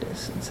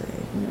practice and say,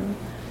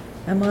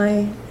 am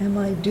I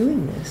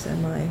doing this?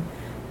 Am I,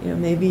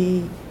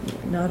 maybe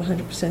not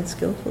 100%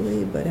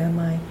 skillfully, but am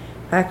I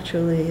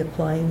actually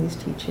applying these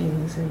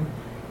teachings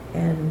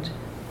and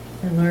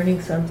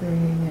learning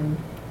something and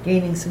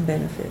gaining some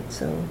benefit?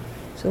 So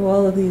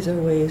all of these are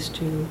ways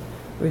to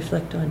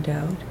reflect on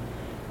doubt.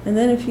 And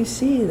then if you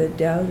see that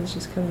doubt is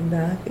just coming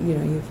back,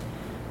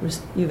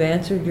 you've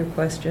answered your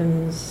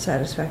questions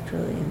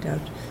satisfactorily, and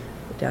doubt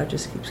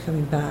just keeps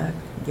coming back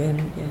again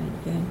and again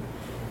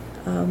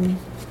and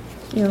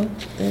again.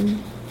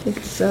 Then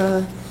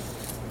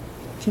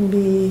can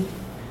be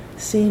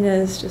seen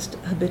as just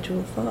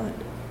habitual thought.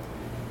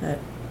 That,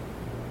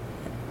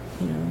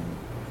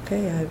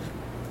 okay,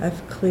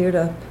 I've cleared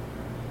up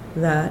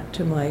that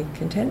to my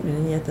contentment,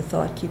 and yet the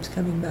thought keeps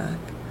coming back.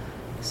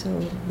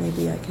 So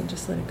maybe I can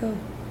just let it go.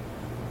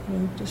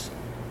 Just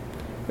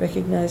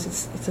recognize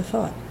it's a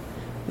thought.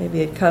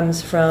 Maybe it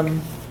comes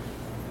from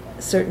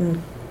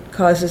certain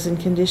causes and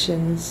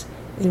conditions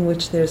in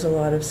which there's a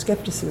lot of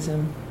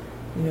skepticism,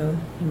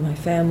 in my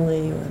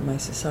family or in my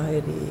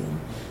society,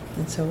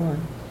 and so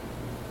on.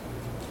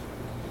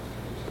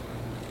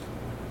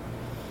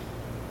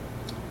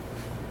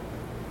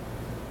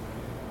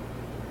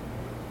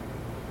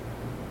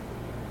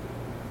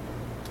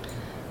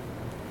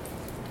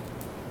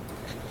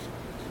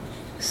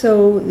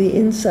 So the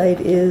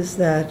insight is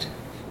that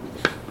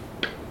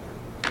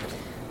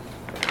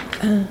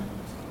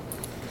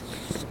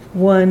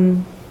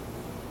one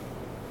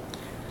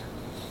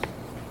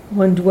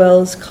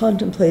dwells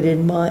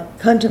contemplating mind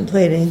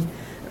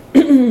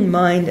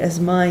as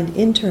mind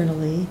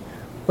internally,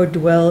 or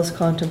dwells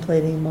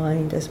contemplating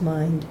mind as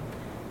mind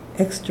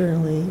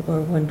externally,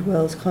 or one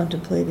dwells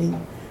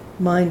contemplating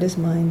mind as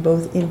mind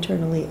both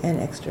internally and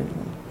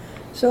externally.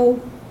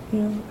 So,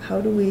 how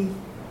do we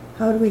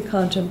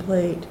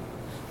contemplate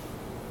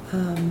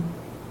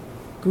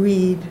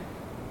greed?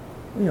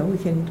 We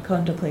can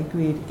contemplate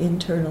greed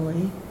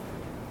internally,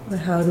 but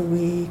how do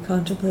we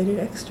contemplate it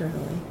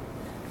externally?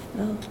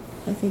 Well,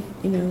 I think,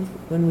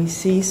 when we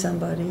see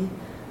somebody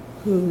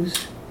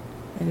who's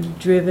kind of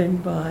driven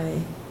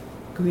by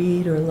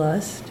greed or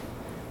lust,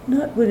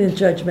 not in a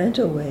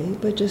judgmental way,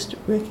 but just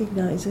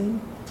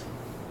recognizing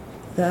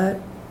that,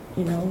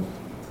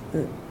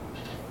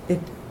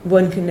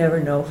 one can never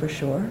know for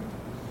sure,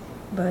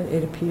 but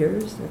it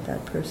appears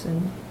that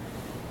person,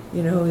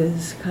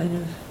 is kind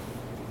of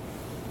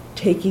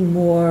taking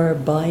more,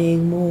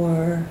 buying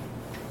more,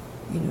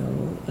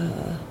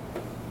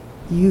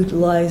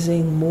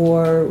 utilizing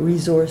more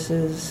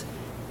resources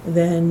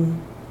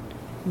than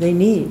they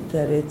need.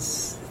 That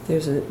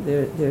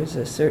there's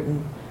a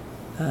certain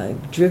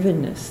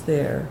drivenness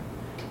there,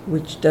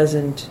 which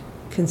doesn't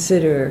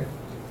consider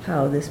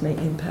how this may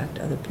impact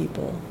other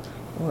people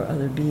or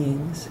other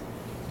beings.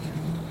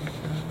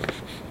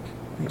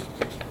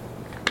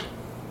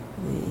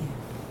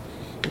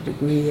 The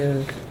degree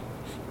of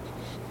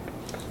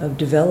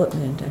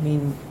development. I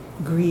mean,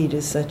 greed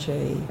is such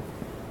a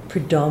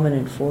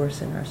predominant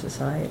force in our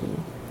society,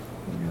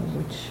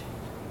 which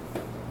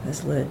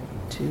has led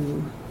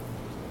to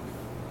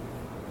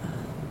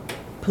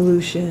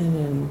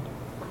pollution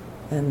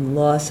and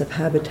loss of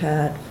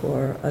habitat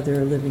for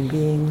other living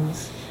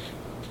beings.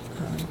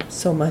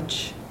 So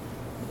much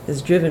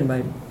is driven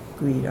by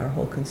greed. Our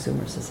whole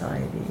consumer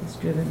society is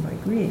driven by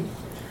greed.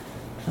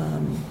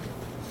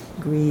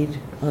 Greed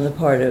on the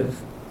part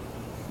of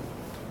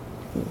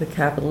the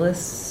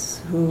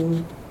capitalists,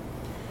 who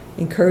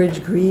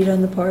encourage greed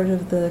on the part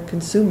of the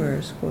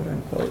consumers, quote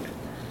unquote.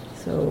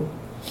 So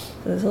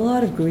there's a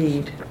lot of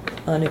greed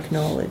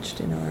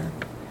unacknowledged in our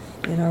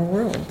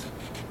world.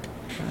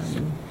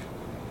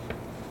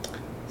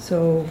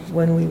 So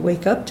when we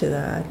wake up to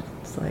that,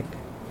 it's like,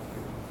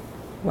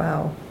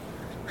 wow,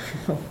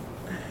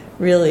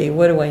 really,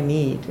 what do I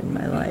need in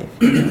my life?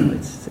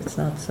 It's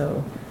not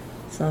so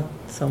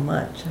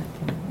much. I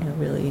can,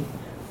 really,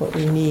 what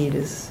we need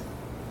is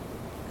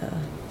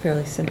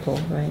fairly simple,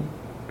 right?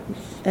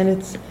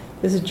 And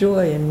there's a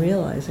joy in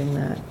realizing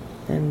that,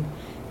 and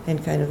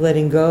kind of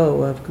letting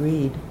go of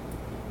greed.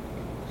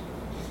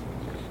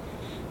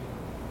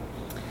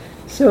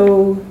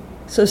 So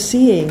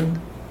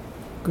seeing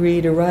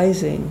greed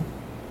arising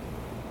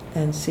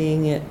and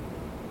seeing it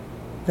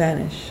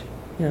vanish,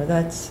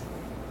 that's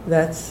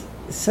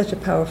such a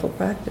powerful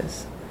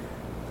practice.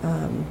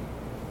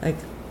 Like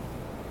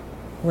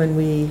when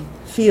we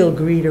feel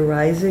greed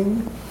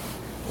arising,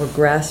 or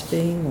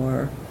grasping,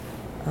 or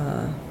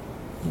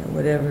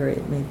whatever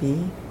it may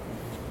be,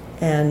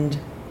 and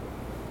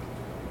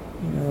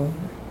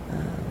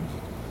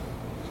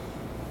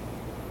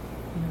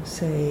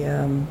say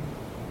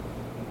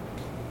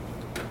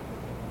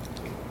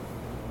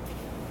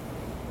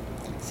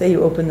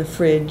you open the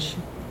fridge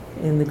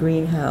in the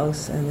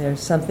greenhouse and there's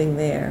something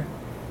there,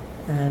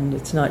 and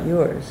it's not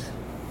yours,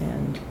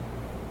 and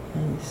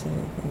you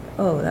think,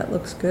 oh, that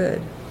looks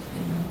good.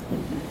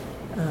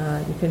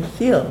 You can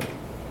feel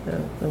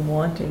the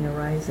wanting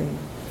arising,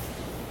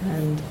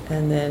 and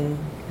then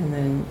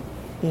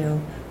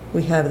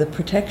we have the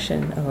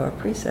protection of our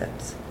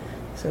precepts,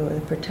 so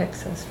it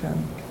protects us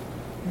from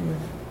kind of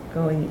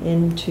going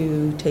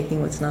into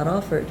taking what's not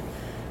offered,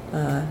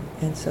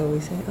 and so we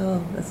say,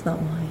 oh, that's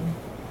not mine,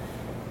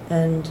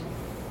 and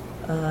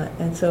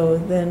so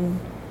then,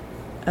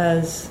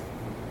 as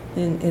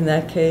in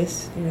that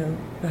case,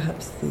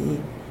 perhaps the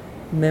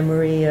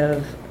memory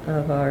of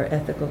our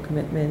ethical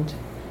commitment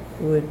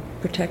would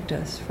protect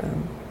us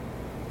from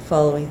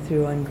following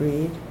through on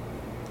greed,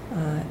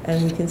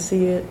 and we can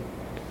see it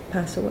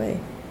pass away.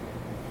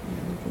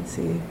 We can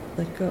see it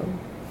let go.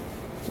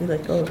 We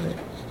let go of it.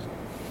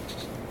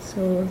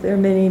 So there are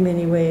many,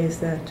 many ways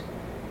that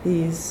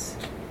these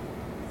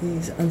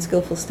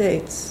unskillful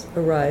states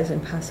arise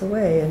and pass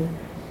away, and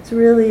it's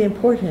really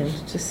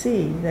important to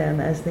see them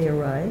as they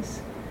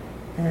arise,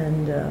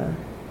 and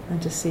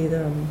to see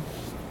them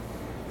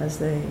as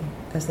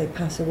they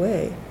pass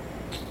away.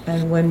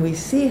 And when we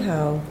see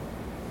how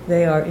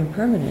they are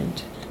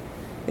impermanent,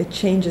 it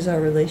changes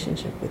our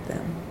relationship with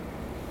them.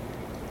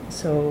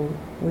 So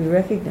we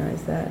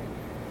recognize that,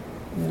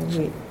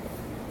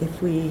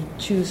 if we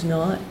choose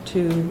not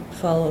to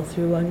follow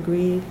through on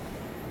greed,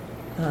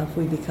 if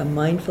we become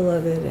mindful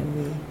of it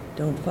and we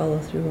don't follow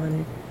through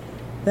on it,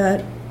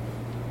 that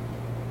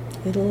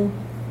it'll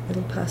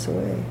pass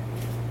away.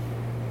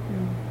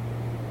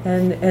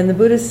 And the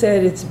Buddha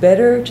said it's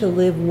better to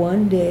live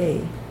one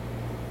day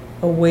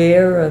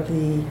aware of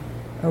the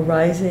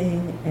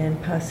arising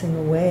and passing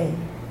away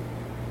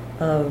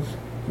of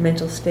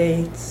mental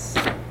states,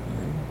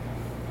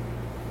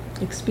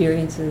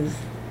 experiences,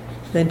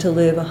 than to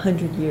live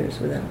 100 years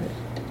without it.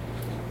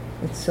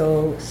 It's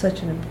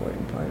such an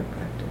important part of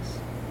practice,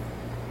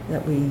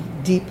 that we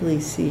deeply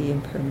see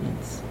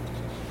impermanence.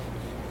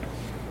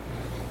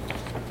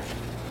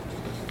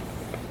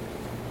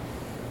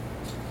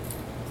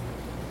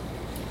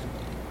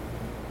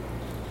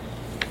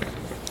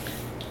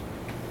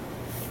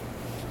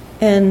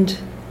 And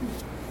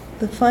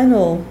the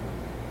final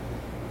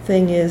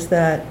thing is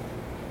that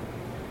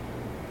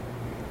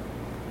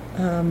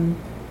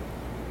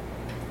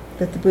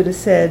that the Buddha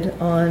said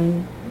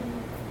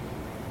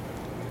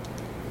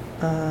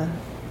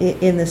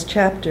in this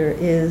chapter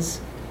is,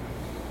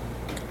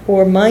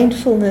 or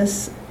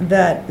mindfulness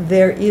that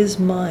there is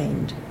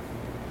mind.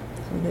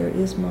 So there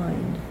is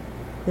mind,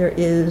 there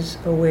is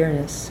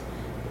awareness,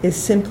 is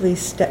simply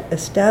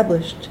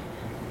established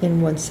in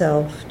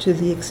oneself to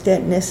the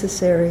extent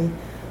necessary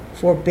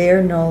for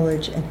bare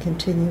knowledge and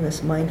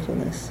continuous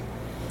mindfulness.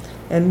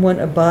 And one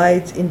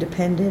abides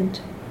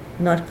independent,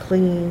 not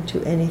clinging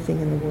to anything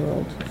in the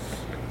world.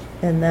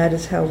 And that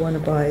is how one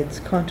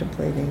abides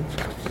contemplating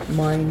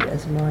mind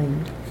as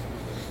mind.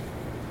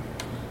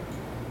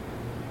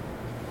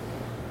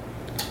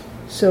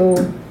 So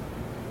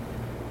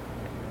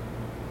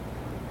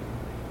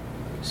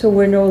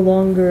we're no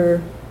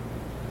longer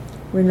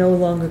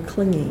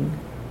clinging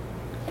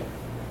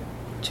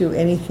to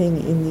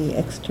anything in the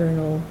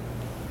external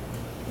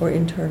or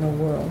internal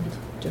world,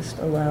 just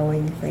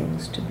allowing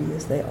things to be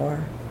as they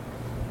are.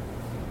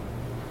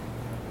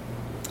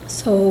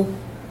 So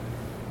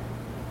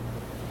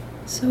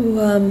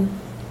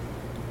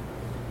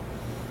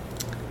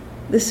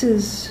this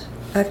is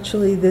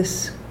actually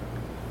this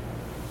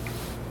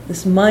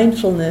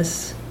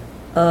mindfulness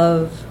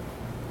of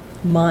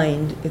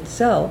mind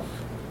itself,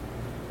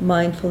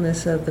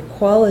 mindfulness of the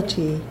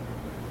quality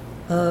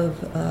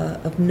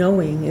of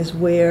knowing, is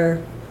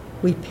where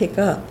we pick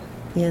up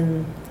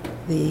in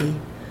the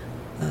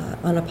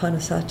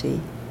anapanasati,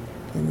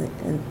 in the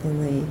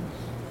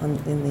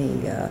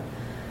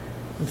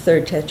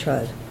third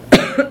tetrad.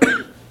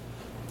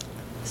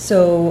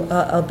 So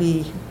I'll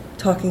be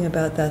talking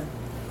about that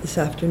this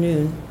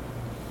afternoon.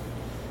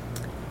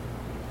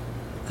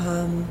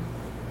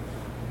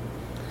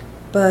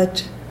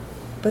 But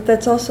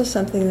that's also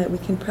something that we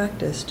can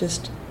practice,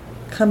 just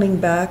coming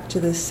back to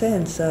this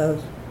sense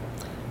of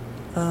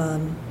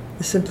the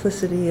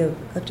simplicity of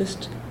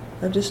just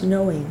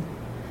knowing,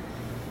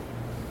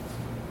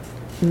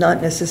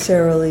 not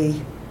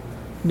necessarily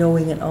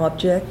knowing an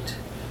object,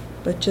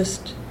 but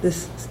just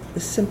this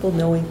simple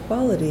knowing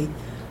quality,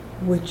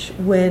 which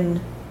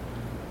when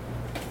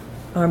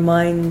our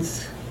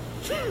minds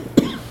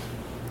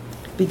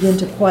begin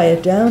to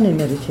quiet down in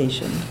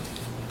meditation,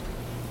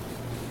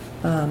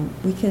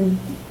 we can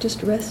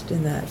just rest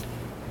in that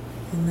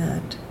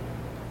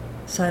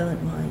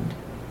silent mind.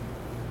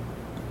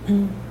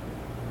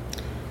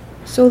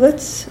 So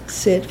let's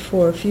sit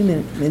for a few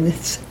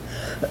minutes.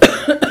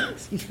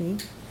 Excuse me.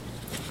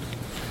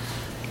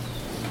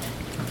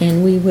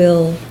 And we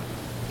will.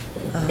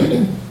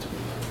 And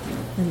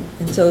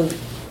so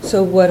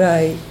what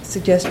I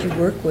suggest you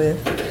work with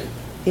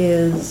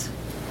is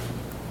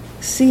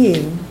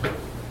seeing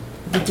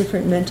the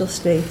different mental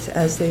states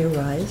as they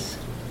arise.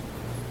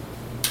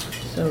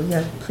 So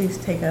yeah, please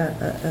take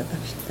a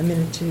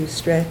minute to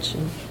stretch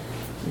and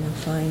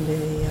find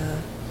a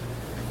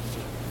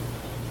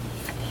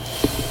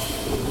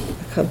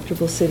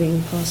comfortable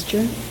sitting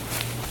posture.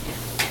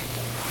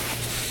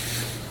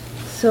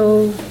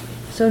 So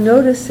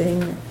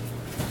noticing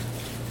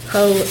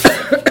how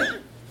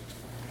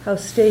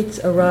states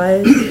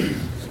arise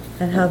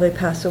and how they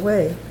pass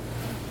away,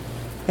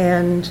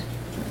 and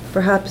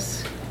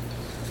perhaps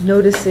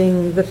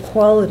noticing the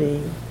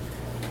quality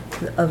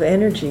of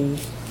energy.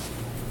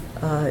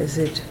 Is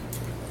it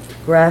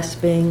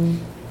grasping,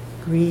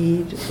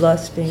 greed,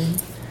 lusting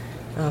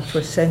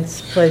for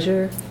sense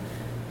pleasure?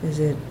 Is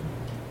it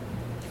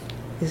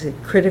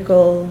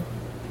critical,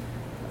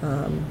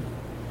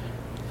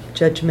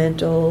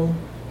 judgmental,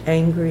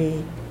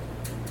 angry?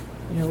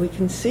 We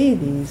can see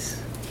these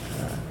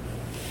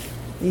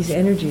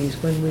energies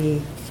when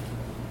we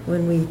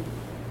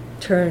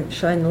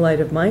shine the light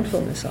of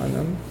mindfulness on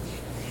them,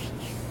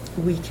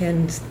 we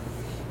can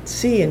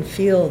see and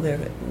feel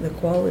the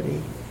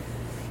quality.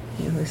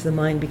 Is the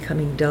mind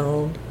becoming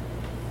dull,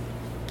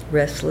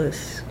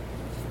 restless,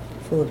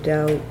 full of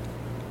doubt?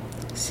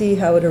 See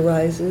how it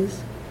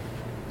arises,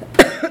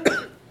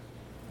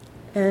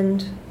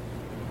 and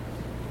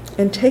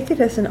take it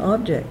as an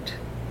object.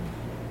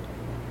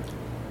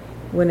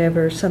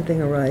 Whenever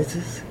something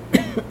arises,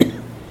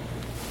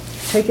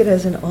 take it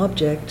as an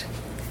object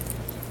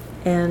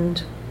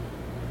and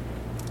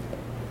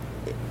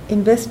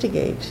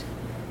investigate.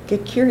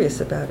 Get curious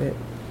about it.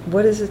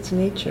 What is its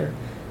nature?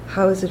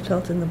 How is it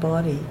felt in the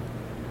body?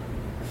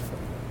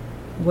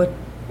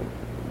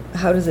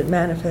 How does it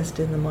manifest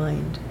in the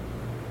mind?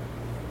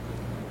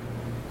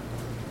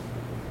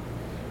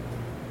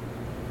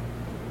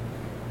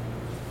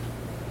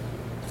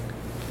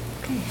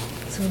 Okay,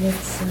 so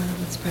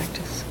let's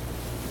practice.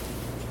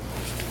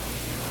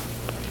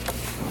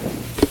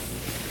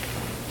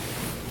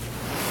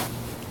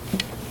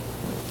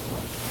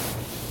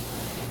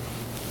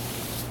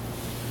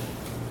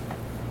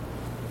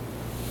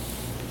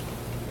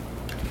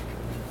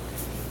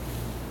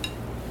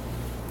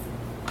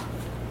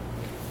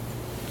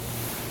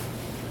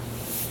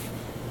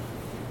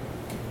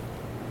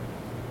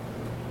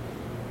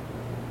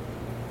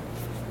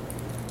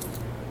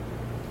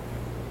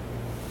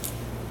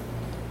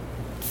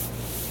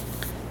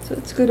 So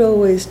it's good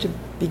always to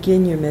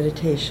begin your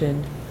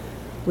meditation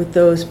with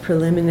those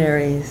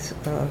preliminaries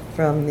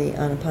from the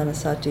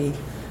Anapanasati,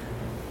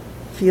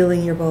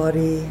 feeling your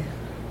body,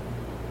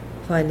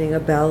 finding a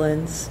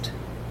balanced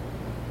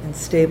and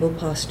stable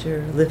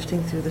posture,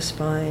 lifting through the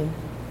spine,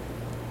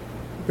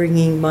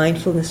 bringing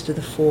mindfulness to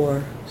the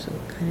fore, so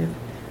kind of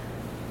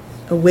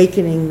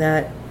awakening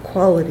that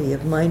quality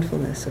of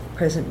mindfulness, of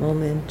present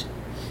moment,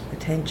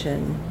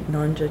 attention,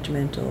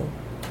 non-judgmental.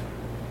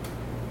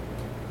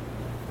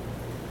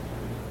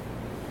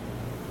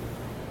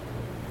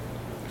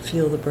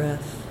 Feel the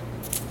breath,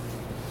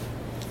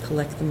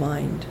 collect the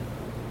mind.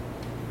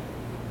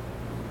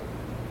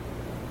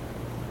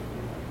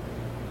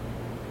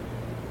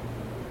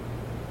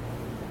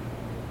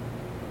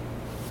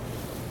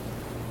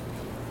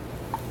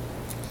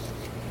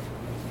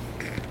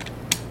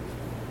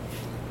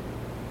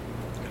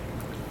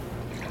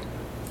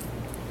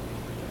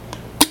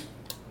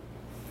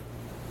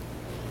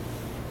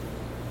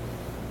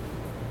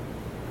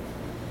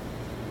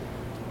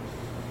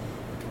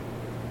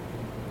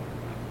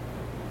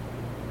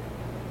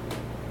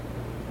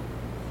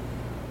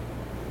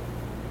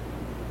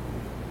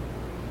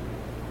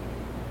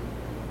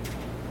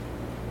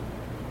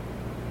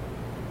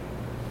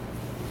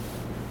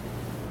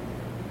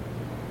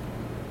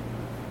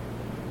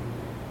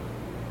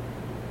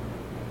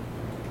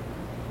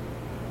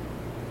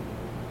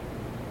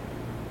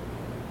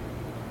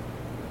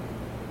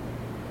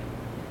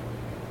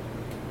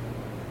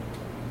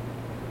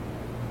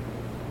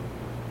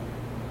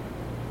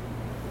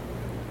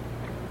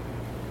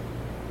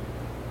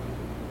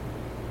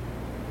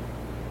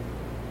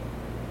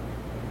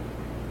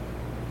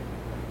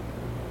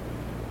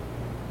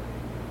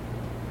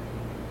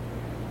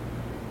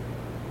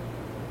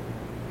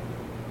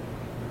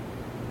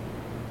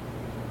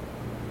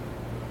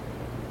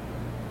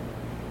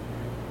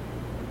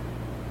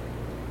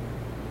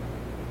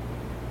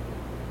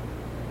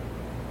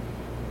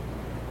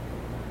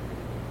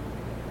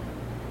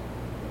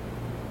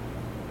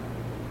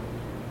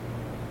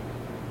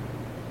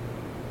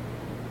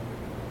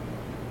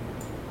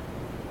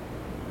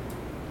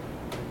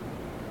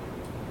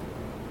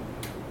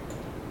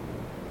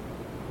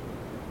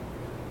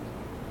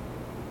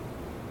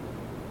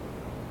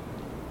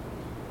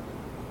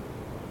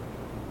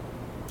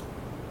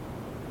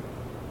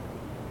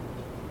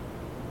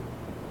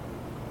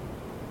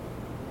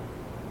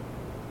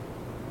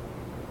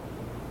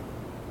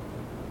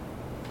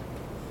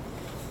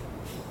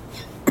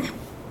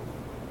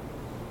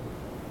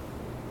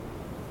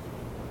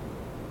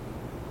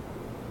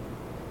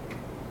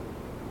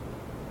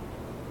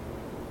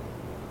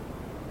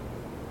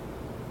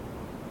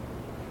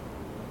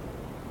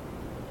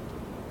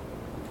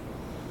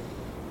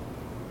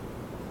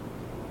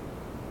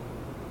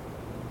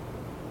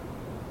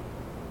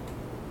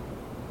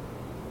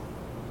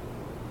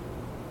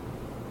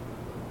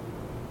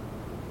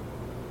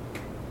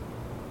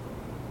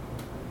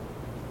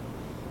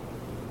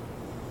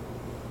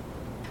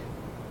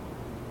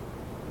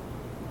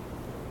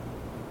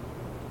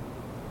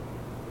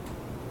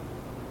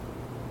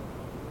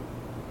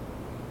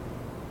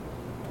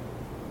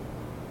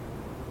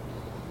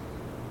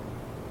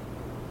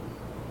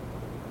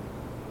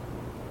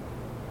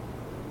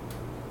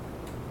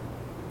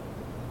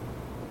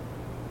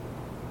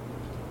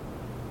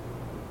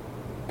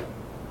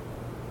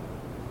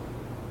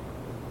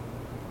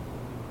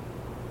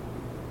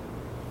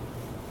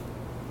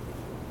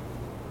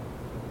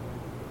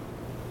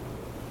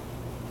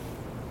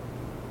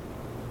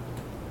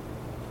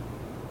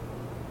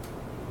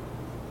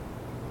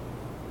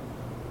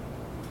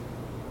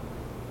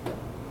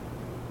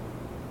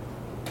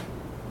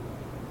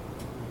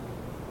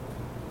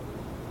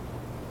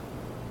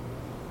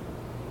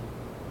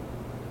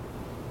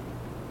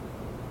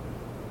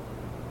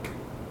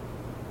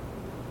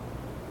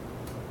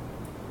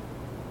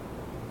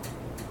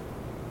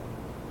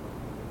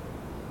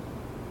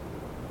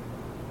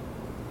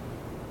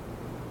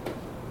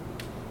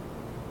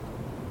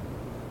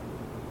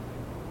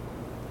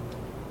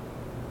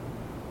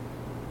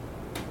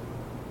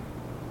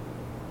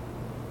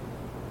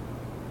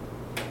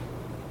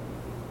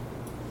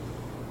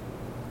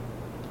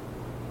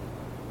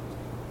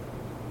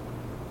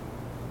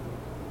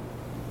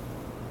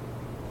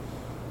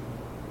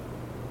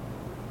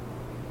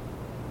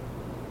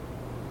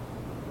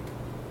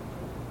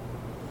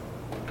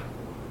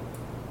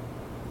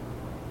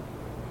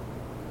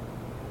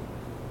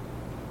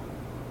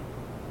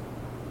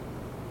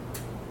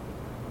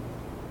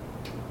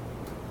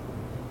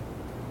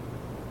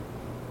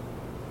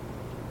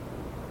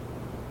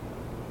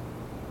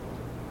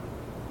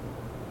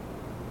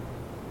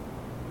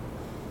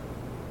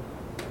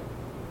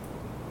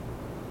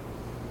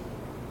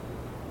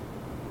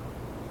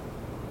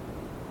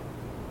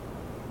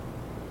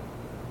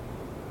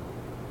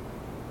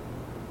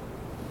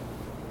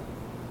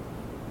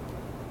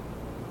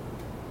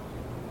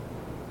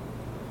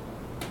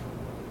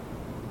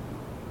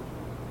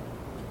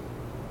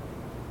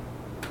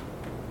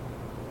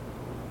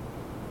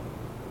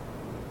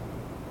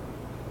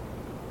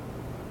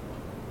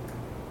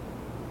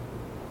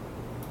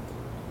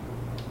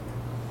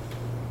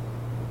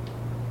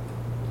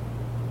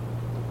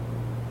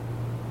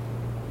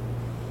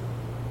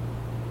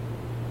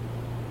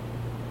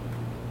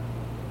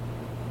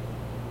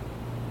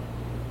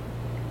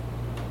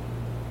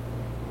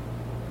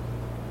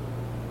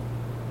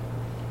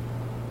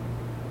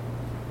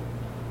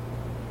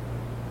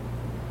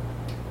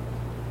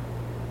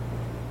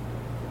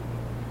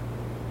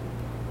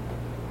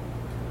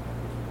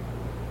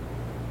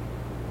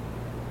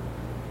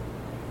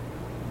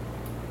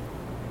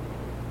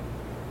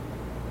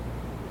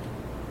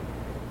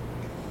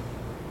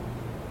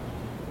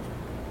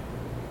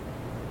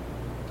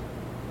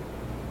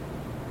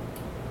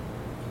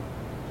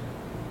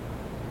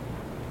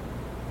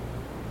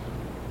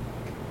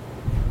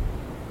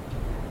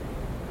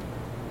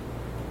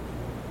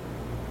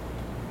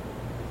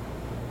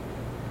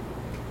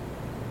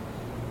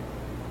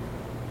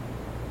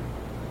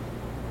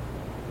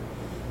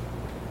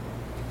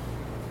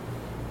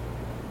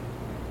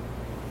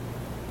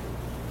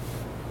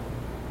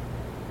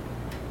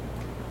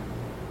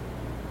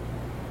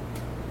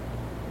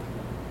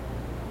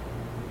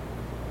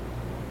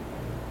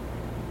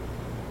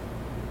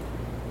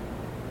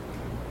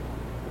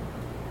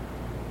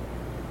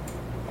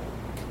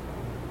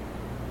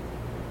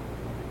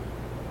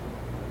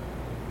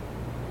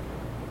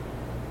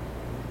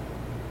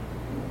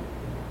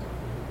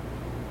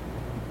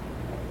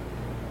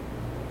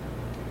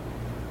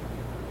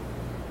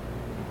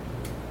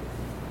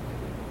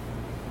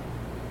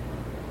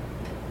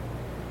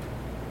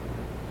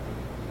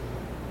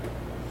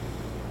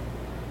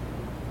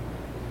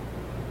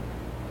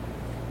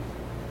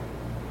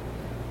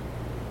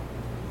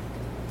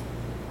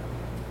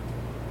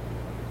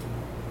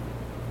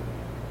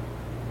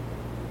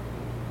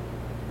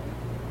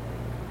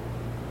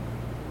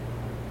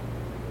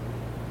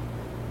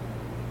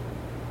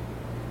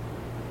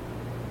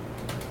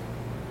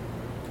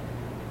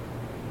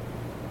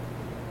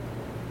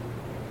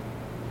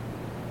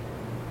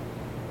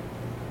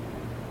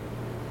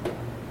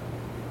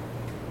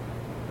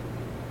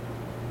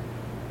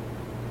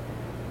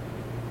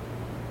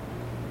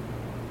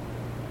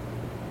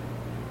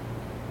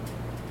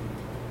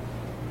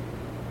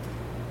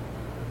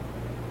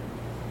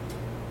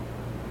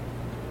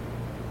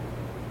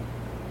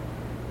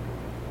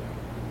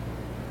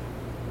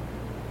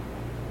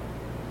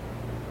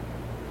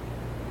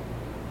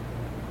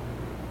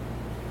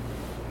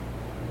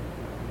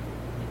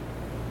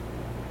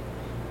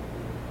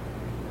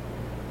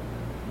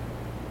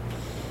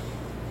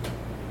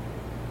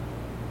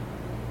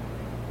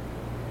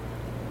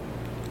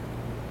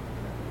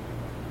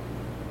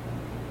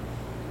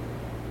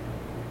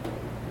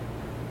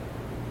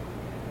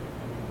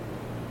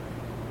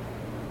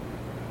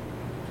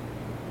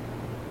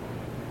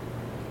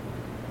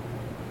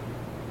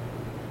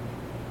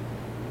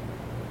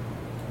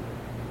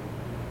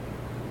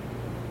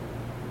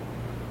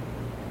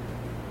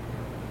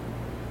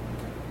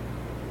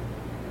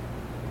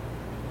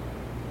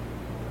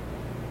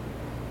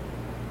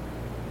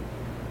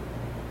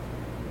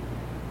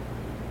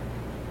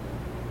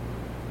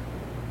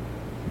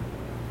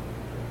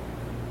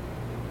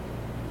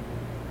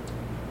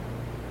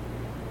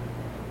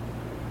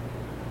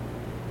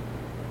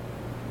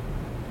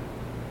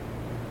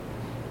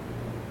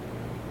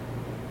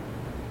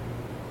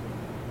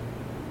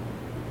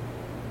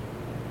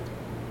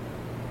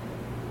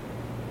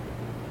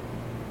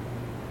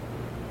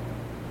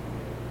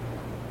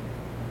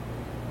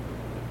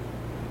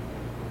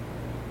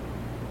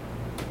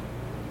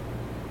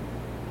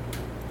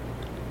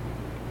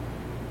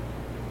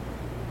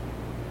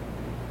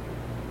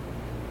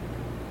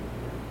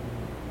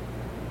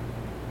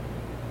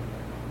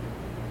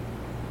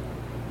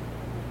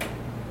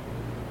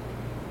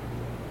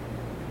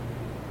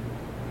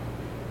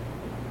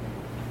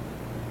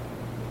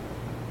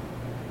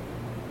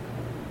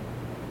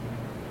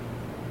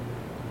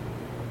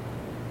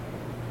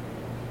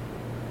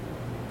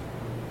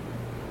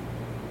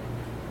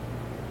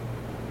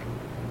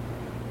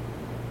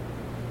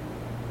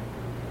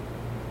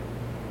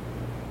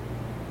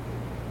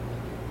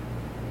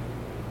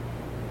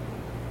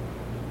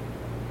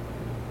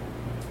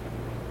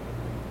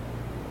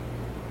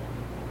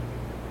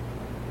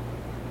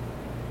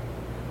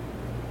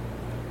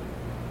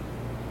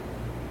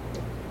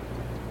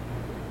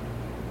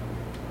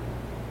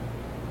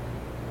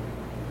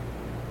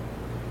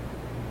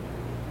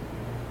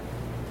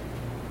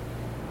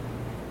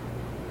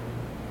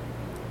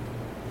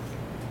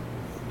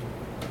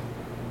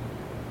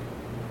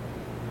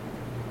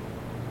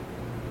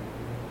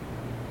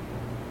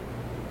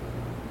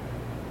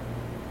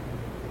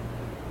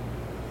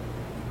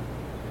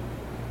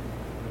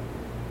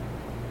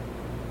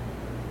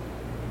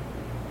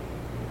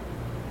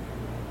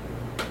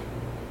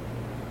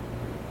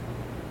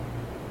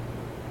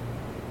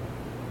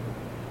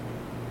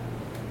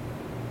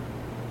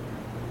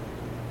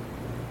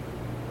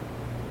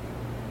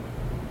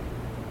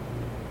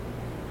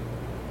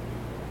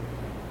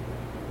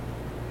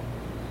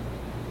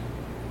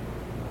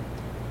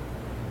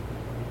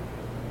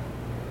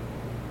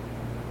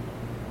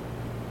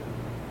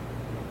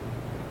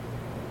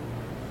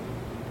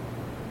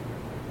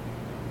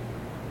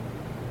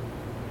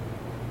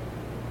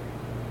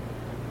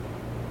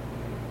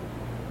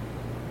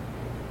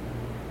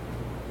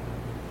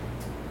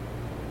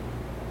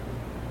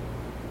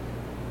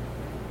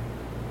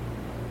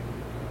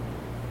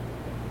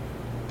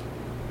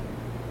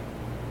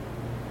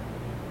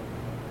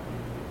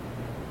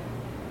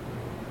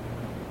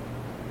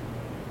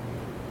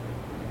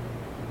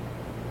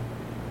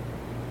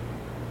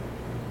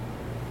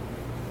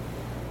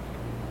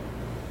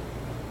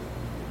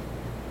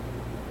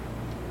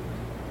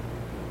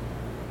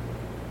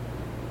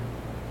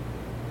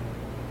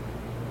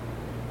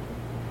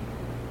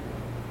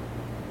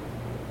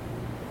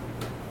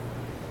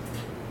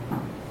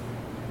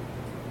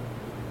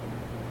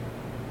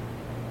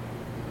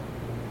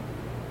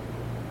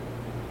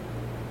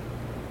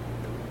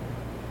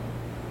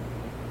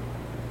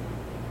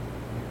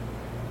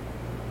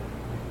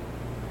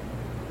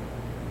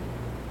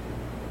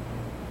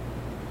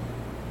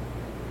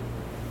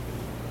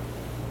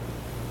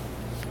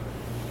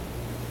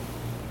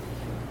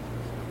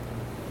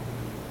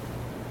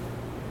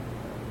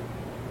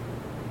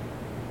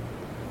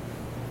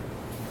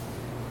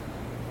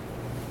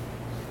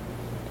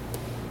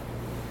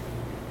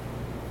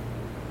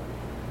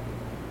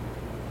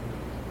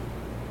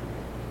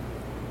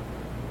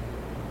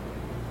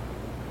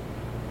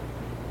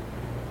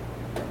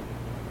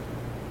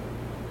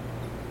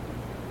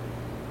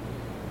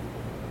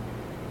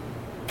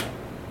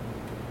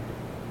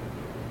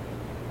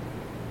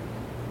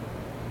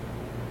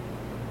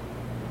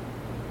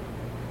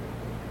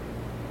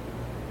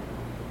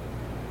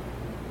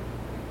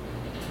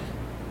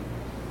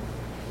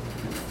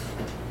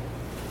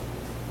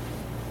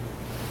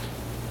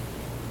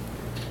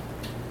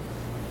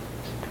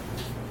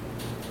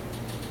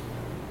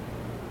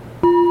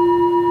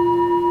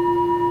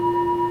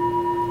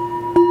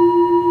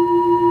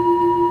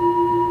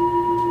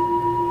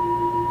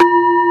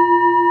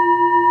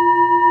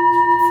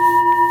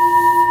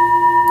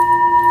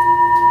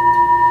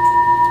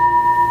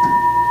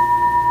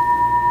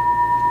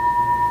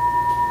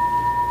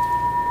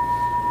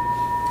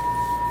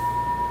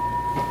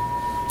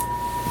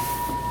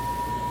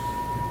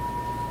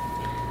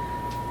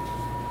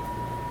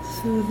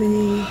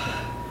 to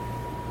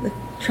the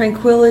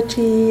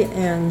tranquility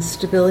and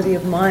stability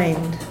of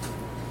mind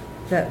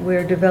that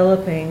we're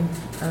developing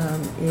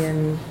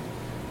in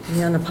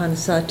the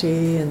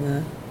Anapanasati and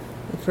the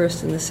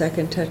first and the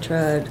second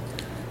tetrad,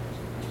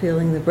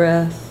 feeling the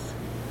breath,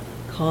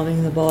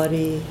 calming the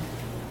body,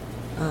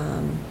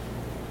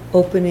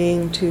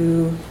 opening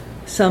to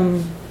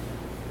some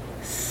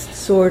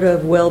sort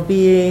of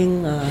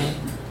well-being,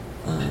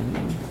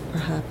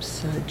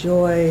 perhaps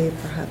joy,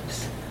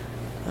 perhaps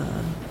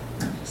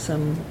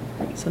some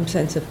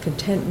sense of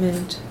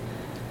contentment.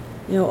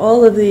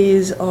 All of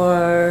these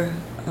are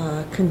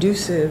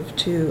conducive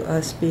to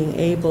us being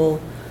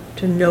able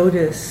to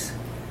notice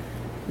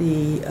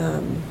the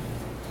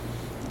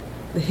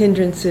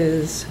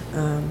hindrances,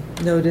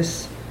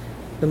 notice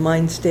the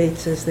mind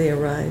states as they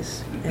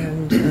arise,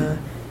 and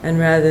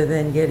rather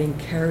than getting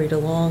carried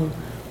along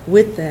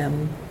with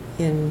them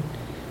in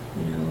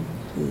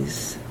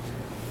these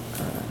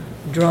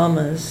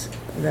dramas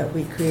that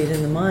we create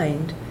in the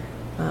mind,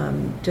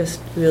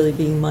 just really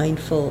being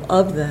mindful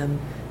of them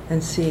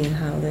and seeing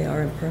how they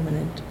are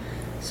impermanent.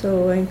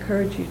 So I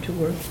encourage you to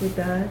work with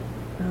that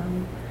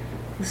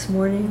this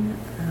morning,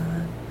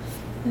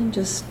 and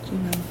just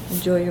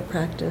enjoy your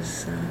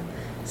practice,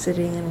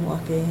 sitting and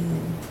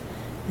walking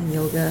and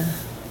yoga.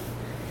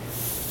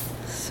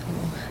 So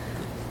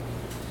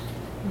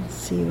I'll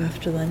see you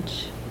after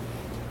lunch.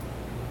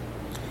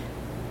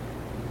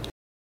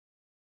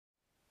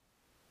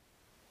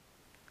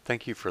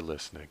 Thank you for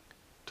listening.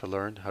 To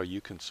learn how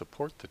you can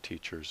support the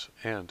teachers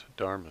and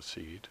Dharma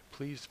Seed,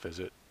 please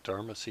visit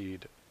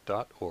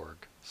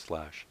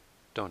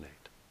dharmaseed.org/donate.